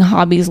 like doing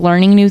hobbies,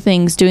 learning new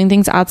things, doing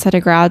things outside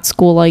of grad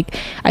school. Like,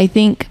 I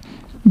think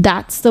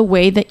that's the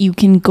way that you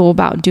can go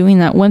about doing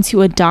that. Once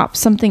you adopt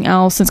something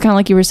else, it's kind of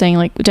like you were saying,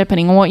 like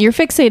depending on what you're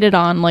fixated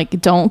on,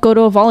 like don't go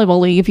to a volleyball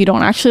league if you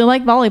don't actually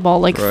like volleyball,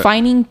 like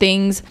finding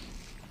things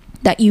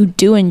that you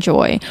do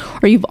enjoy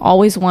or you've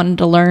always wanted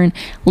to learn,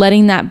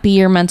 letting that be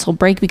your mental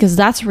break, because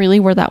that's really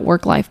where that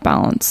work-life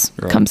balance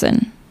comes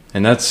in.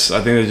 And that's,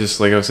 I think it's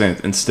just like I was saying,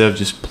 instead of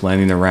just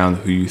planning around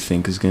who you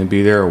think is going to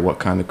be there or what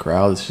kind of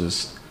crowd, it's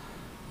just,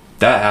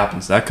 that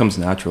happens. That comes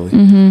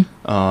naturally.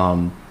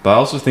 But I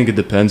also think it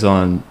depends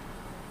on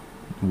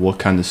what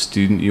kind of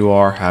student you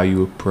are, how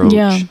you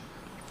approach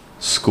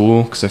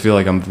school. Because I feel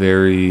like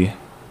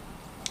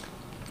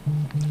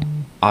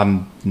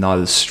I'm not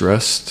as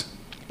stressed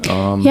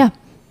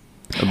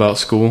about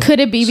school. Could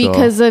it be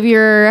because of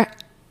your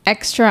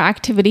extra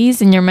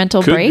activities and your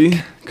mental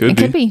break?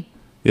 Could be.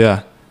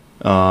 Yeah.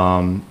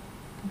 And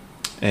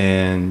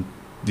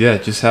yeah,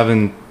 just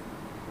having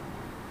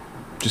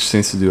just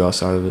things to do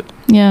outside of it.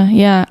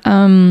 Yeah.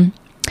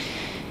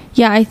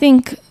 I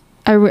think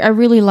I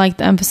really like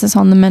the emphasis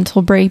on the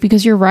mental break,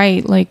 because you're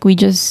right. Like, we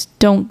just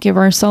don't give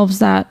ourselves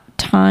that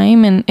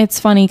time. And it's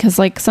funny because,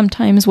 like,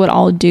 sometimes what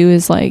I'll do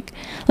is, like,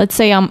 let's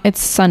say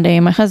it's Sunday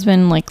and my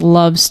husband, like,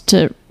 loves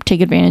to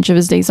take advantage of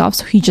his days off,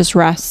 so he just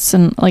rests,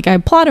 and like I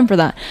applaud him for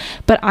that.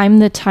 But I'm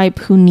the type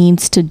who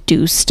needs to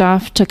do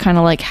stuff to kind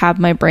of like have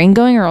my brain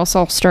going, or else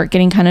I'll start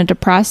getting kind of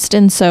depressed.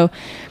 And so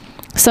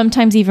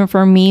sometimes even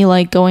for me,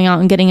 like going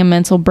out and getting a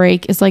mental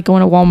break is like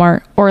going to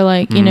Walmart, or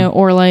like you know,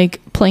 or like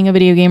playing a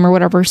video game or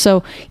whatever.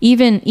 So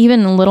even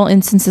in little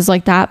instances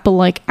like that, but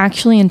like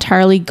actually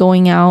entirely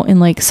going out and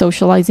like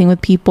socializing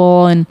with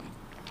people and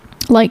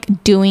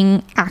like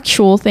doing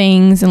actual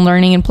things and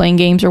learning and playing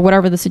games or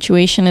whatever the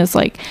situation is,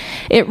 like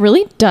it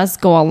really does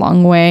go a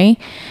long way.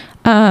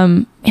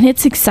 And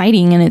it's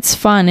exciting and it's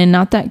fun, and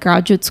not that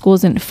graduate school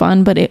isn't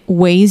fun, but it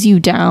weighs you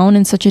down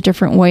in such a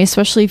different way,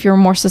 especially if you're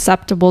more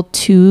susceptible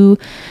to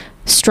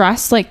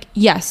stress. Like,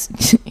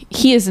 yes,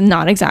 he is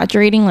not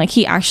exaggerating. Like,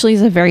 he actually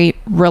is a very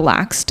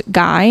relaxed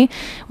guy,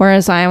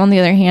 whereas I am, on the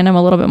other hand, I'm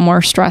a little bit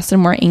more stressed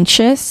and more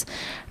anxious.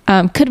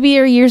 Could be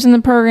your years in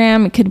the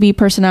program, it could be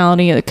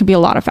personality, it could be a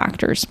lot of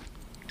factors.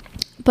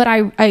 But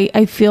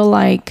I feel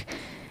like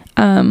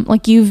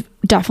you've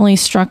definitely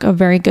struck a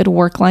very good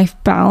work-life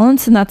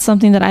balance, and that's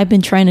something that I've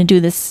been trying to do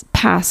this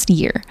past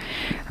year,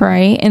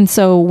 right? And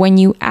so when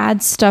you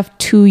add stuff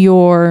to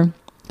your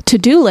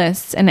to-do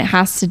lists and it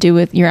has to do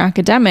with your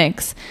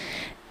academics,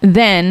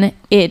 then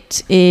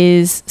it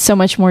is so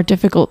much more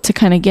difficult to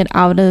kind of get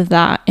out of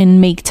that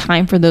and make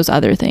time for those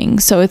other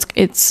things. So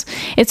it's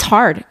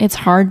hard. It's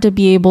hard to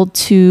be able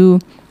to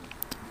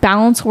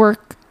balance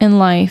work and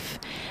life,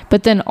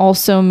 but then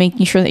also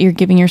making sure that you're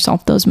giving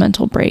yourself those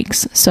mental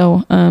breaks.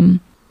 So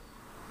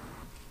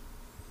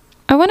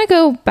I want to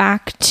go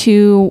back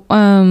to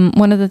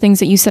one of the things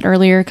that you said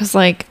earlier, because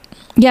like,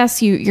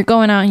 yes, you're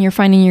going out and you're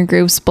finding your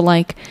groups, but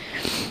like,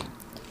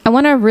 I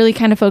want to really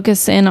kind of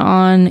focus in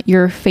on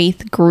your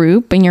faith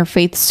group and your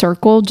faith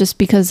circle, just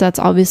because that's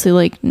obviously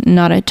like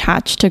not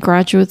attached to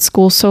graduate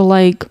school. So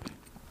like,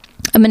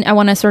 I mean, I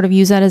want to sort of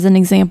use that as an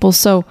example.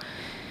 So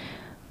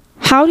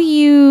how do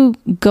you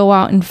go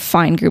out and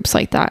find groups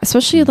like that,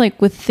 especially like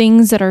with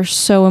things that are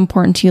so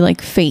important to you,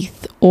 like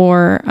faith,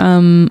 or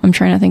I'm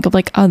trying to think of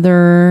like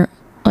other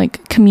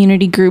like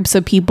community groups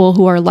of people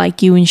who are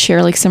like you and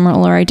share like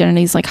similar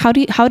identities. Like how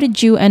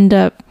did you end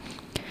up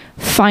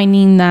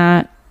finding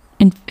that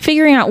and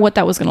figuring out what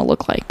that was going to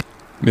look like?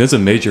 I mean, that's a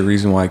major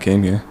reason why I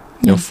came here.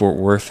 You know, Fort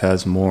Worth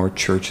has more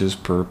churches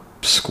per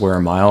square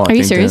mile. Are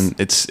you serious?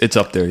 It's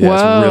up there. Yeah, Whoa.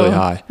 It's really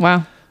high.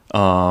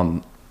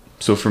 Wow.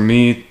 So for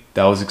me,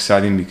 that was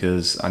exciting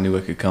because I knew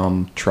I could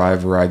come try a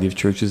variety of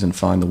churches and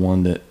find the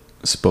one that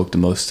spoke the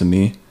most to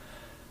me,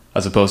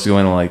 as opposed to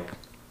going to like,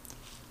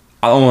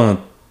 I don't want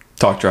to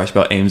talk trash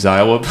about Ames,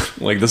 Iowa.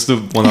 Like, that's the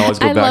one I always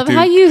go back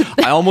to.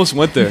 I almost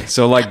went there.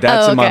 So like,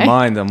 that's in my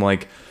mind. I'm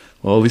like,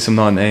 well, at least I'm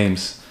not in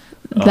Ames.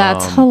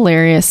 That's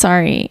hilarious.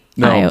 Sorry.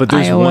 No, but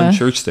there's one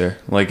church there.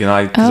 Like, and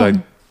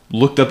I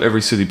looked up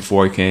every city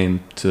before I came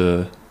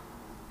to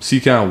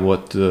see kind of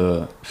what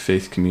the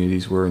faith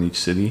communities were in each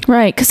city.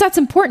 Right. Because that's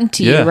important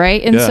to you,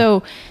 right? And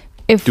so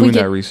if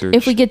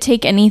we could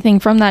take anything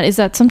from that, is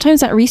that sometimes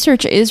that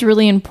research is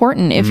really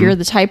important. If you're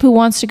the type who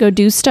wants to go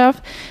do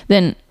stuff,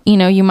 then, you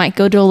know, you might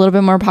go to a little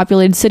bit more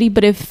populated city.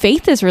 But if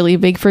faith is really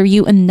big for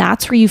you and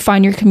that's where you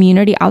find your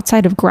community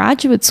outside of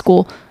graduate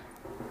school,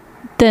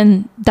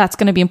 then that's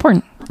going to be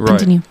important. Right.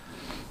 Continue.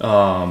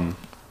 So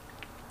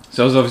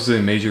that was obviously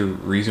a major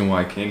reason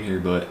why I came here,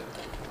 but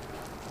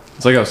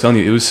it's like I was telling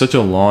you, it was such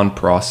a long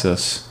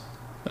process,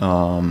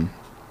 towing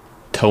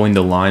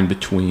the line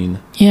between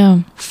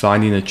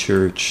finding a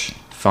church,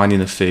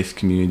 finding a faith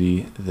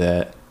community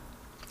that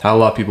had a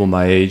lot of people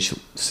my age,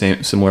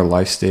 similar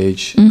life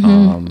stage,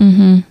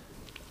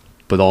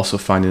 but also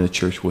finding a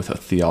church with a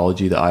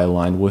theology that I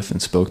aligned with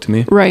and spoke to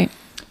me. Right.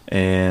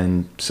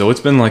 And so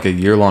it's been like a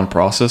year-long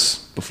process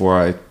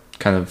before I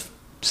kind of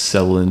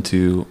settle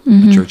into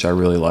a church I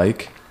really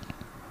like.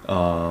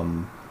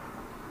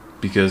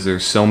 Because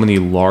there's so many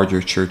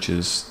larger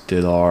churches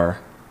that are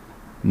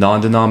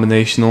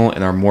non-denominational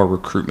and are more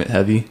recruitment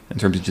heavy in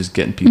terms of just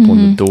getting people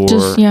in the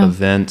door,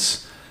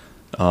 events.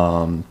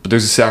 But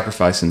there's a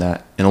sacrifice in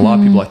that. And a lot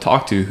of people I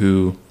talk to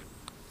who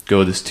go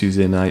to this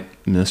Tuesday night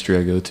ministry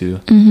I go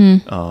to,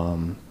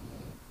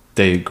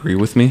 they agree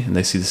with me and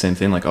they see the same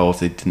thing. Like, oh, if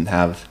they didn't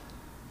have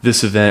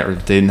this event or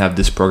if they didn't have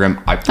this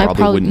program, I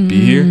probably wouldn't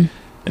be here.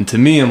 And to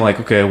me, I'm like,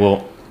 okay,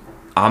 well,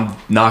 I'm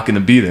not going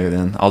to be there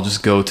then. I'll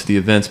just go to the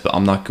events, but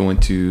I'm not going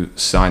to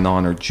sign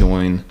on or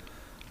join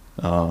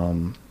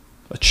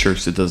a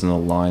church that doesn't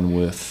align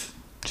with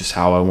just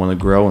how I want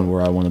to grow and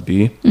where I want to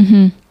be.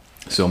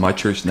 So my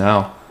church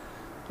now,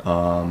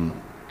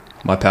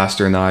 my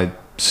pastor and I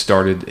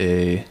started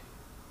a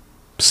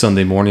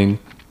Sunday morning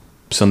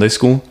Sunday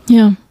school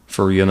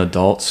for young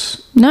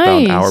adults about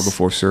an hour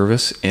before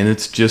service, and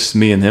it's just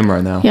me and him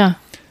right now.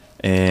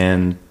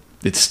 And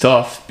it's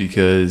tough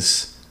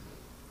because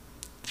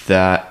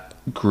that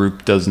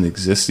group doesn't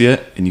exist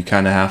yet, and you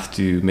kind of have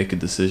to make a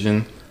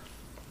decision.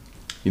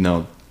 You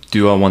know,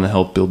 do I want to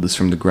help build this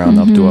from the ground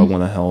up? Do I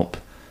want to help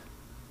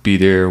be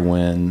there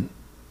when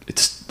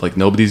it's like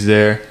nobody's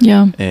there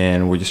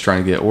and we're just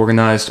trying to get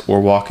organized,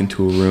 or walk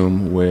into a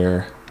room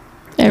where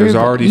there's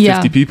already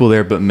 50 people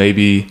there, but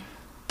maybe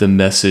the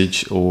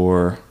message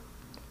or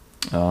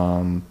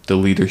the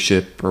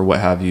leadership or what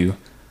have you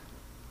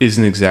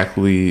isn't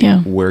exactly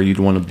where you'd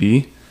want to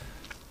be.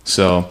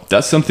 So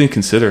that's something to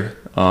consider.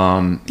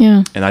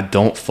 And I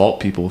don't fault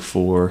people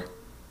for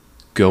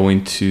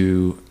going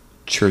to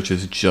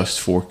churches just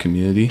for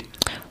community,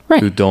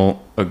 who don't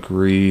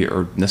agree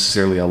or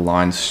necessarily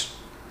align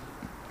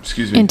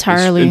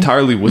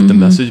entirely with the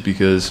message,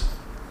 because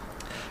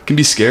it can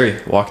be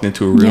scary walking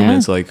into a room and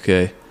it's like,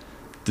 okay,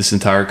 this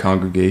entire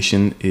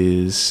congregation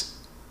is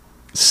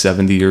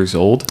 70 years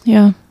old.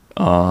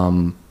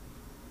 And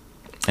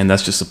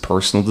that's just a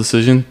personal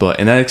decision,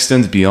 and that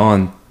extends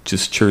beyond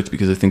just church,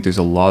 because I think there's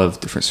a lot of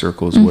different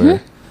circles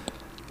where,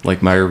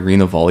 like my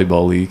arena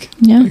volleyball league,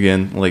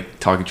 again, like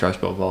talking trash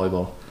about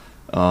volleyball.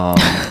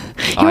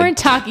 You weren't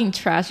talking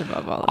trash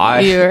about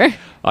volleyball.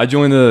 I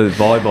joined the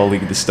volleyball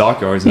league at the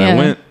Stockyards, and I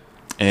went,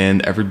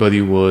 and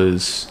everybody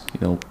was,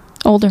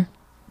 older.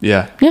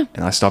 Yeah.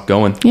 And I stopped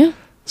going.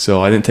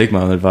 So I didn't take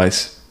my own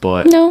advice,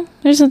 but no,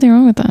 there's nothing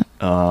wrong with that.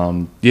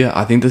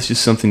 I think that's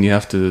just something you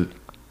have to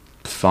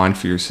find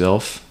for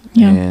yourself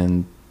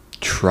and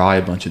try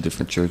a bunch of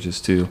different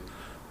churches too.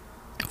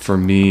 For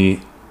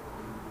me,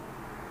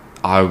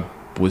 I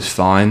was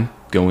fine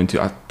going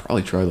to, I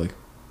probably tried like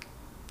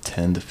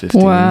 10 to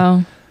 15.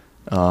 Wow.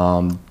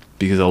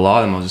 Because a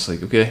lot of them I was just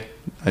like, okay,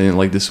 I didn't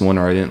like this one,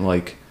 or I didn't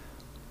like,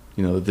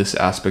 this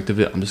aspect of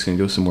it. I'm just going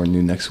to go somewhere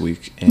new next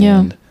week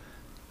and,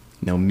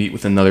 meet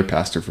with another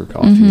pastor for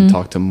coffee and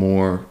talk to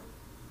more,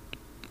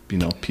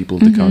 people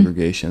of the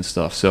congregation and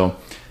stuff. So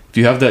if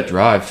you have that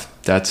drive,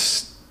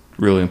 that's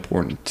really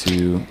important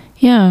to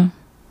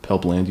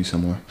help land you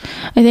somewhere.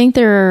 I think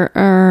there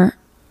are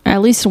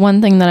at least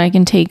one thing that I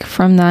can take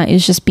from that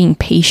is just being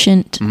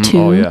patient too.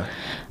 Oh yeah.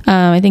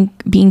 I think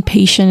being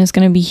patient is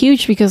going to be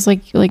huge, because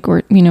like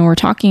we're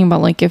talking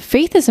about, like, if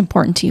faith is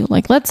important to you,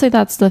 like, let's say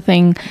that's the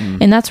thing,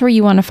 and that's where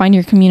you want to find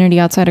your community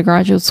outside of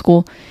graduate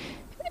school.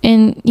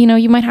 And,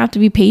 you might have to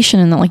be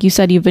patient in that. Like you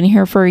said, you've been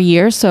here for a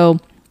year, so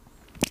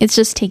it's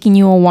just taking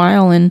you a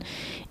while. And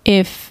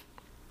if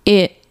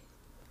it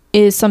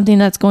is something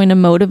that's going to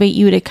motivate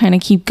you to kind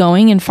of keep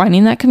going and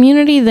finding that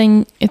community,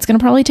 then it's going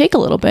to probably take a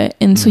little bit.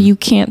 And so you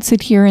can't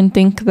sit here and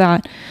think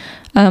that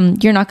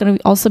you're not going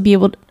to also be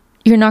able to,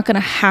 you're not going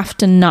to have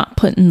to not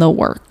put in the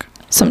work.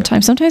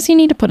 Sometimes you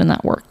need to put in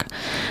that work.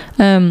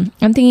 I'm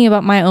thinking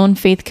about my own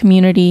faith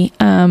community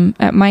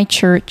at my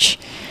church.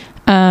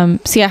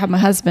 See, I have my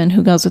husband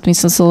who goes with me,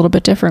 so it's a little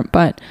bit different,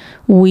 but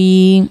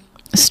we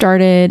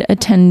started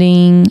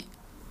attending.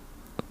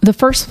 The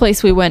first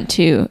place we went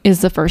to is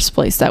the first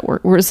place that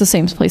it's the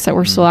same place that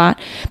we're still at,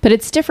 but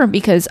it's different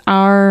because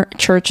our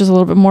church is a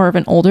little bit more of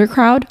an older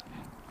crowd.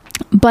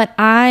 But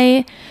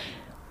I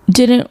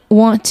didn't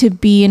want to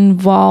be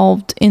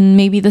involved in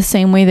maybe the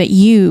same way that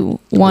you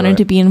wanted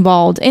to be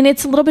involved. And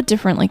it's a little bit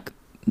different, like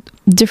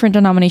different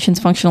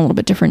denominations function a little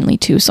bit differently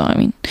too.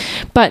 So,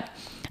 but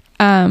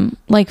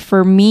like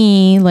for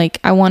me, like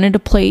I wanted a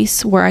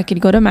place where I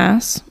could go to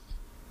mass.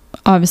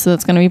 Obviously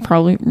that's going to be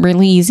probably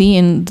really easy,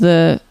 and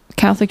the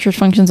Catholic Church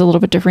functions a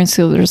little bit different.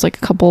 So there's like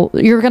a couple,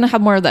 you're going to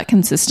have more of that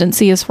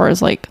consistency as far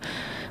as like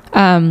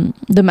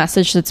the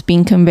message that's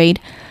being conveyed.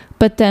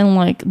 But then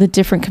like the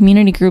different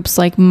community groups,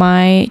 like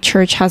my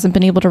church hasn't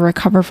been able to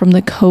recover from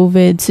the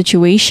COVID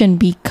situation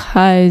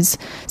because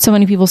so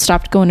many people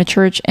stopped going to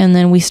church, and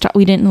then we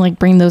didn't like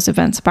bring those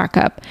events back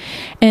up.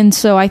 And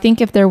so I think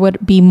if there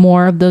would be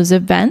more of those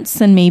events,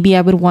 then maybe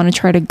I would want to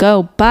try to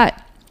go.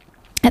 But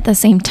at the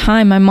same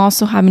time, I'm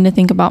also having to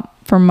think about,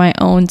 for my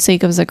own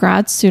sake as a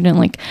grad student,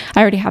 like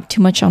I already have too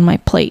much on my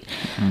plate.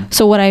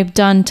 So what I've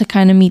done to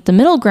kind of meet the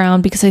middle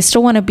ground, because I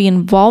still want to be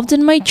involved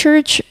in my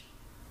church,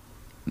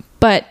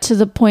 but to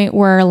the point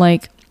where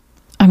like,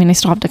 I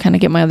still have to kind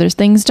of get my other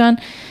things done.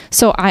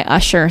 So I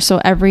usher.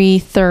 So every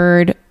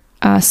third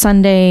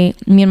Sunday,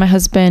 me and my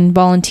husband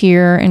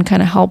volunteer and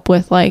kind of help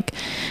with like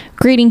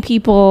greeting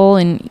people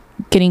and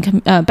getting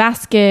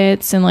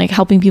baskets and like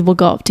helping people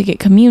go up to get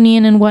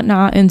communion and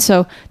whatnot. And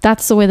so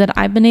that's the way that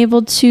I've been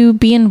able to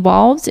be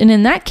involved. And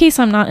in that case,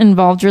 I'm not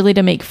involved really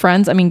to make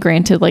friends.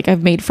 Granted, like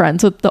I've made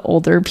friends with the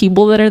older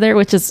people that are there,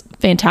 which is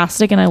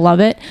fantastic and I love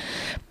it.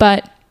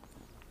 But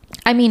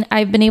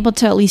I've been able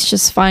to at least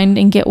just find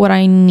and get what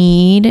I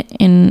need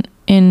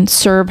and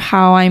serve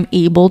how I'm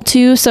able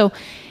to. So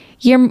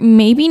you're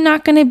maybe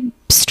not going to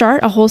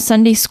start a whole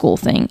Sunday school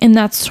thing, and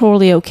that's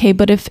totally okay.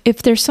 But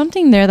if there's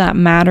something there that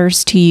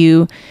matters to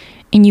you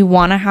and you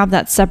want to have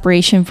that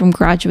separation from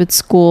graduate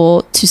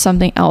school to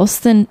something else,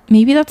 then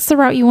maybe that's the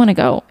route you want to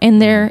go.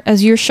 And there,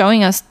 as you're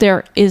showing us,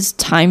 there is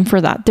time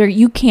for that. There,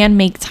 you can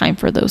make time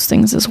for those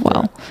things as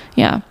well.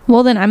 Yeah.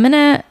 Well, then I'm going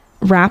to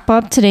wrap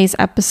up today's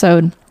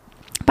episode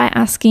by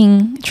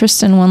asking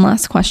Tristan one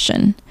last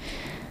question.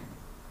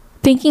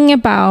 Thinking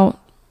about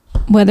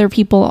whether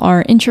people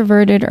are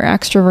introverted or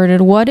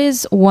extroverted, what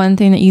is one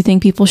thing that you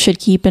think people should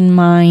keep in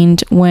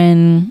mind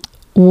when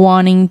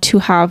wanting to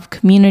have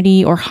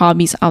community or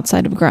hobbies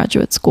outside of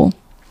graduate school?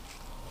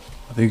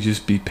 I think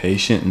just be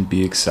patient and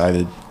be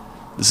excited.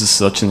 This is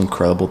such an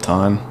incredible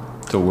time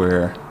to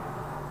where,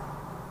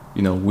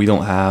 we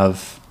don't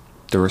have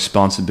the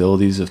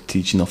responsibilities of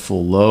teaching a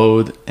full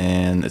load,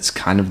 and it's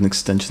kind of an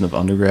extension of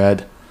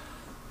undergrad.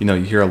 You know,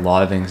 you hear a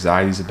lot of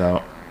anxieties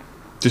about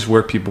just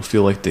where people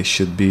feel like they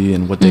should be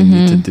and what they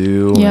need to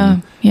do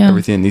and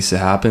everything that needs to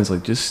happen. It's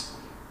like, just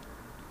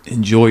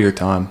enjoy your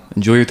time.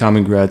 Enjoy your time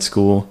in grad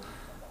school.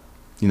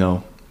 You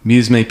know, meet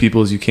as many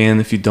people as you can.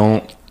 If you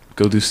don't,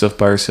 go do stuff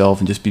by yourself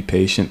and just be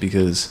patient,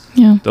 because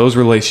those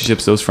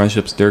relationships, those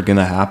friendships, they're going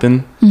to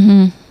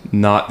happen.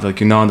 Not like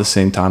you're not on the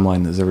same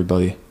timeline as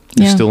everybody.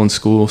 You're still in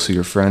school, so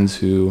your friends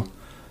who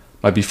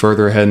might be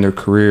further ahead in their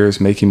careers,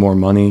 making more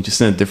money,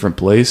 just in a different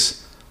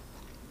place.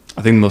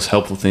 I think the most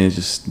helpful thing is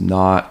just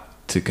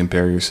not to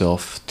compare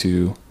yourself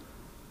to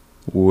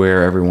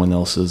where everyone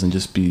else is, and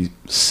just be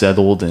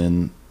settled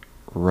and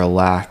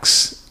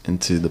relax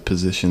into the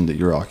position that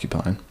you're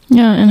occupying.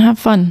 Yeah, and have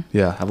fun.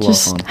 Yeah, have a lot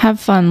of fun. Just have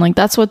fun. Like,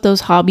 that's what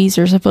those hobbies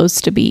are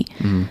supposed to be.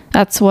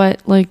 That's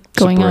what, like,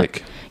 going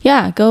out.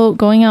 Yeah,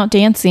 going out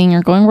dancing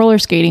or going roller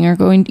skating or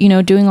going, you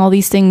know, doing all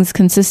these things,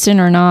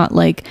 consistent or not,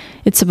 like,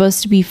 it's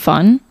supposed to be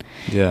fun.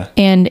 Yeah.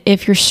 And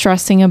if you're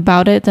stressing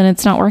about it, then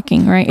it's not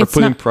working, right? Or it's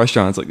putting pressure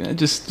on. It's like,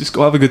 just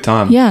go have a good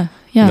time. Yeah.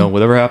 Yeah. You know,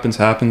 whatever happens.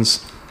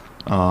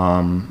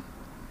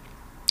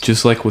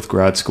 Just like with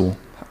grad school,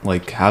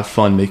 like, have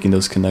fun making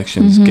those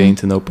connections, getting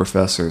to know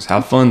professors,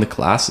 have fun in the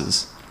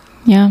classes.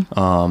 Yeah.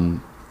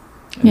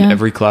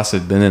 Every class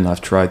I've been in,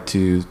 I've tried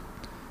to,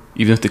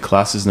 even if the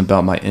class isn't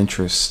about my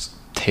interests,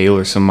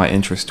 tailor some of my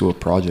interests to a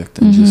project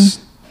and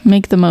just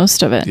make the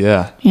most of it.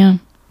 Yeah. Yeah.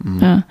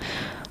 Yeah.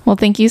 Well,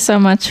 thank you so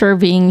much for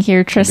being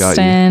here,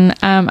 Tristan.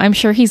 I'm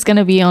sure he's going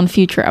to be on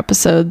future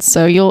episodes,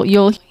 so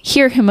you'll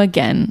hear him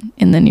again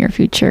in the near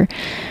future.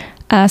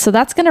 So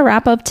that's going to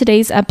wrap up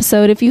today's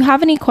episode. If you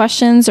have any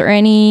questions or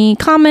any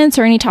comments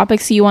or any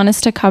topics you want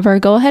us to cover,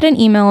 go ahead and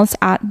email us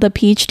at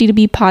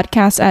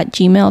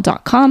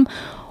thephd2bpodcast@gmail.com,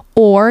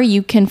 or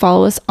you can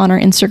follow us on our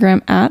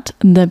Instagram at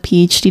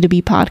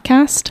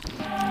thephd2bpodcast.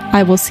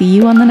 I will see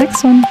you on the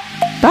next one.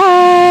 Bye.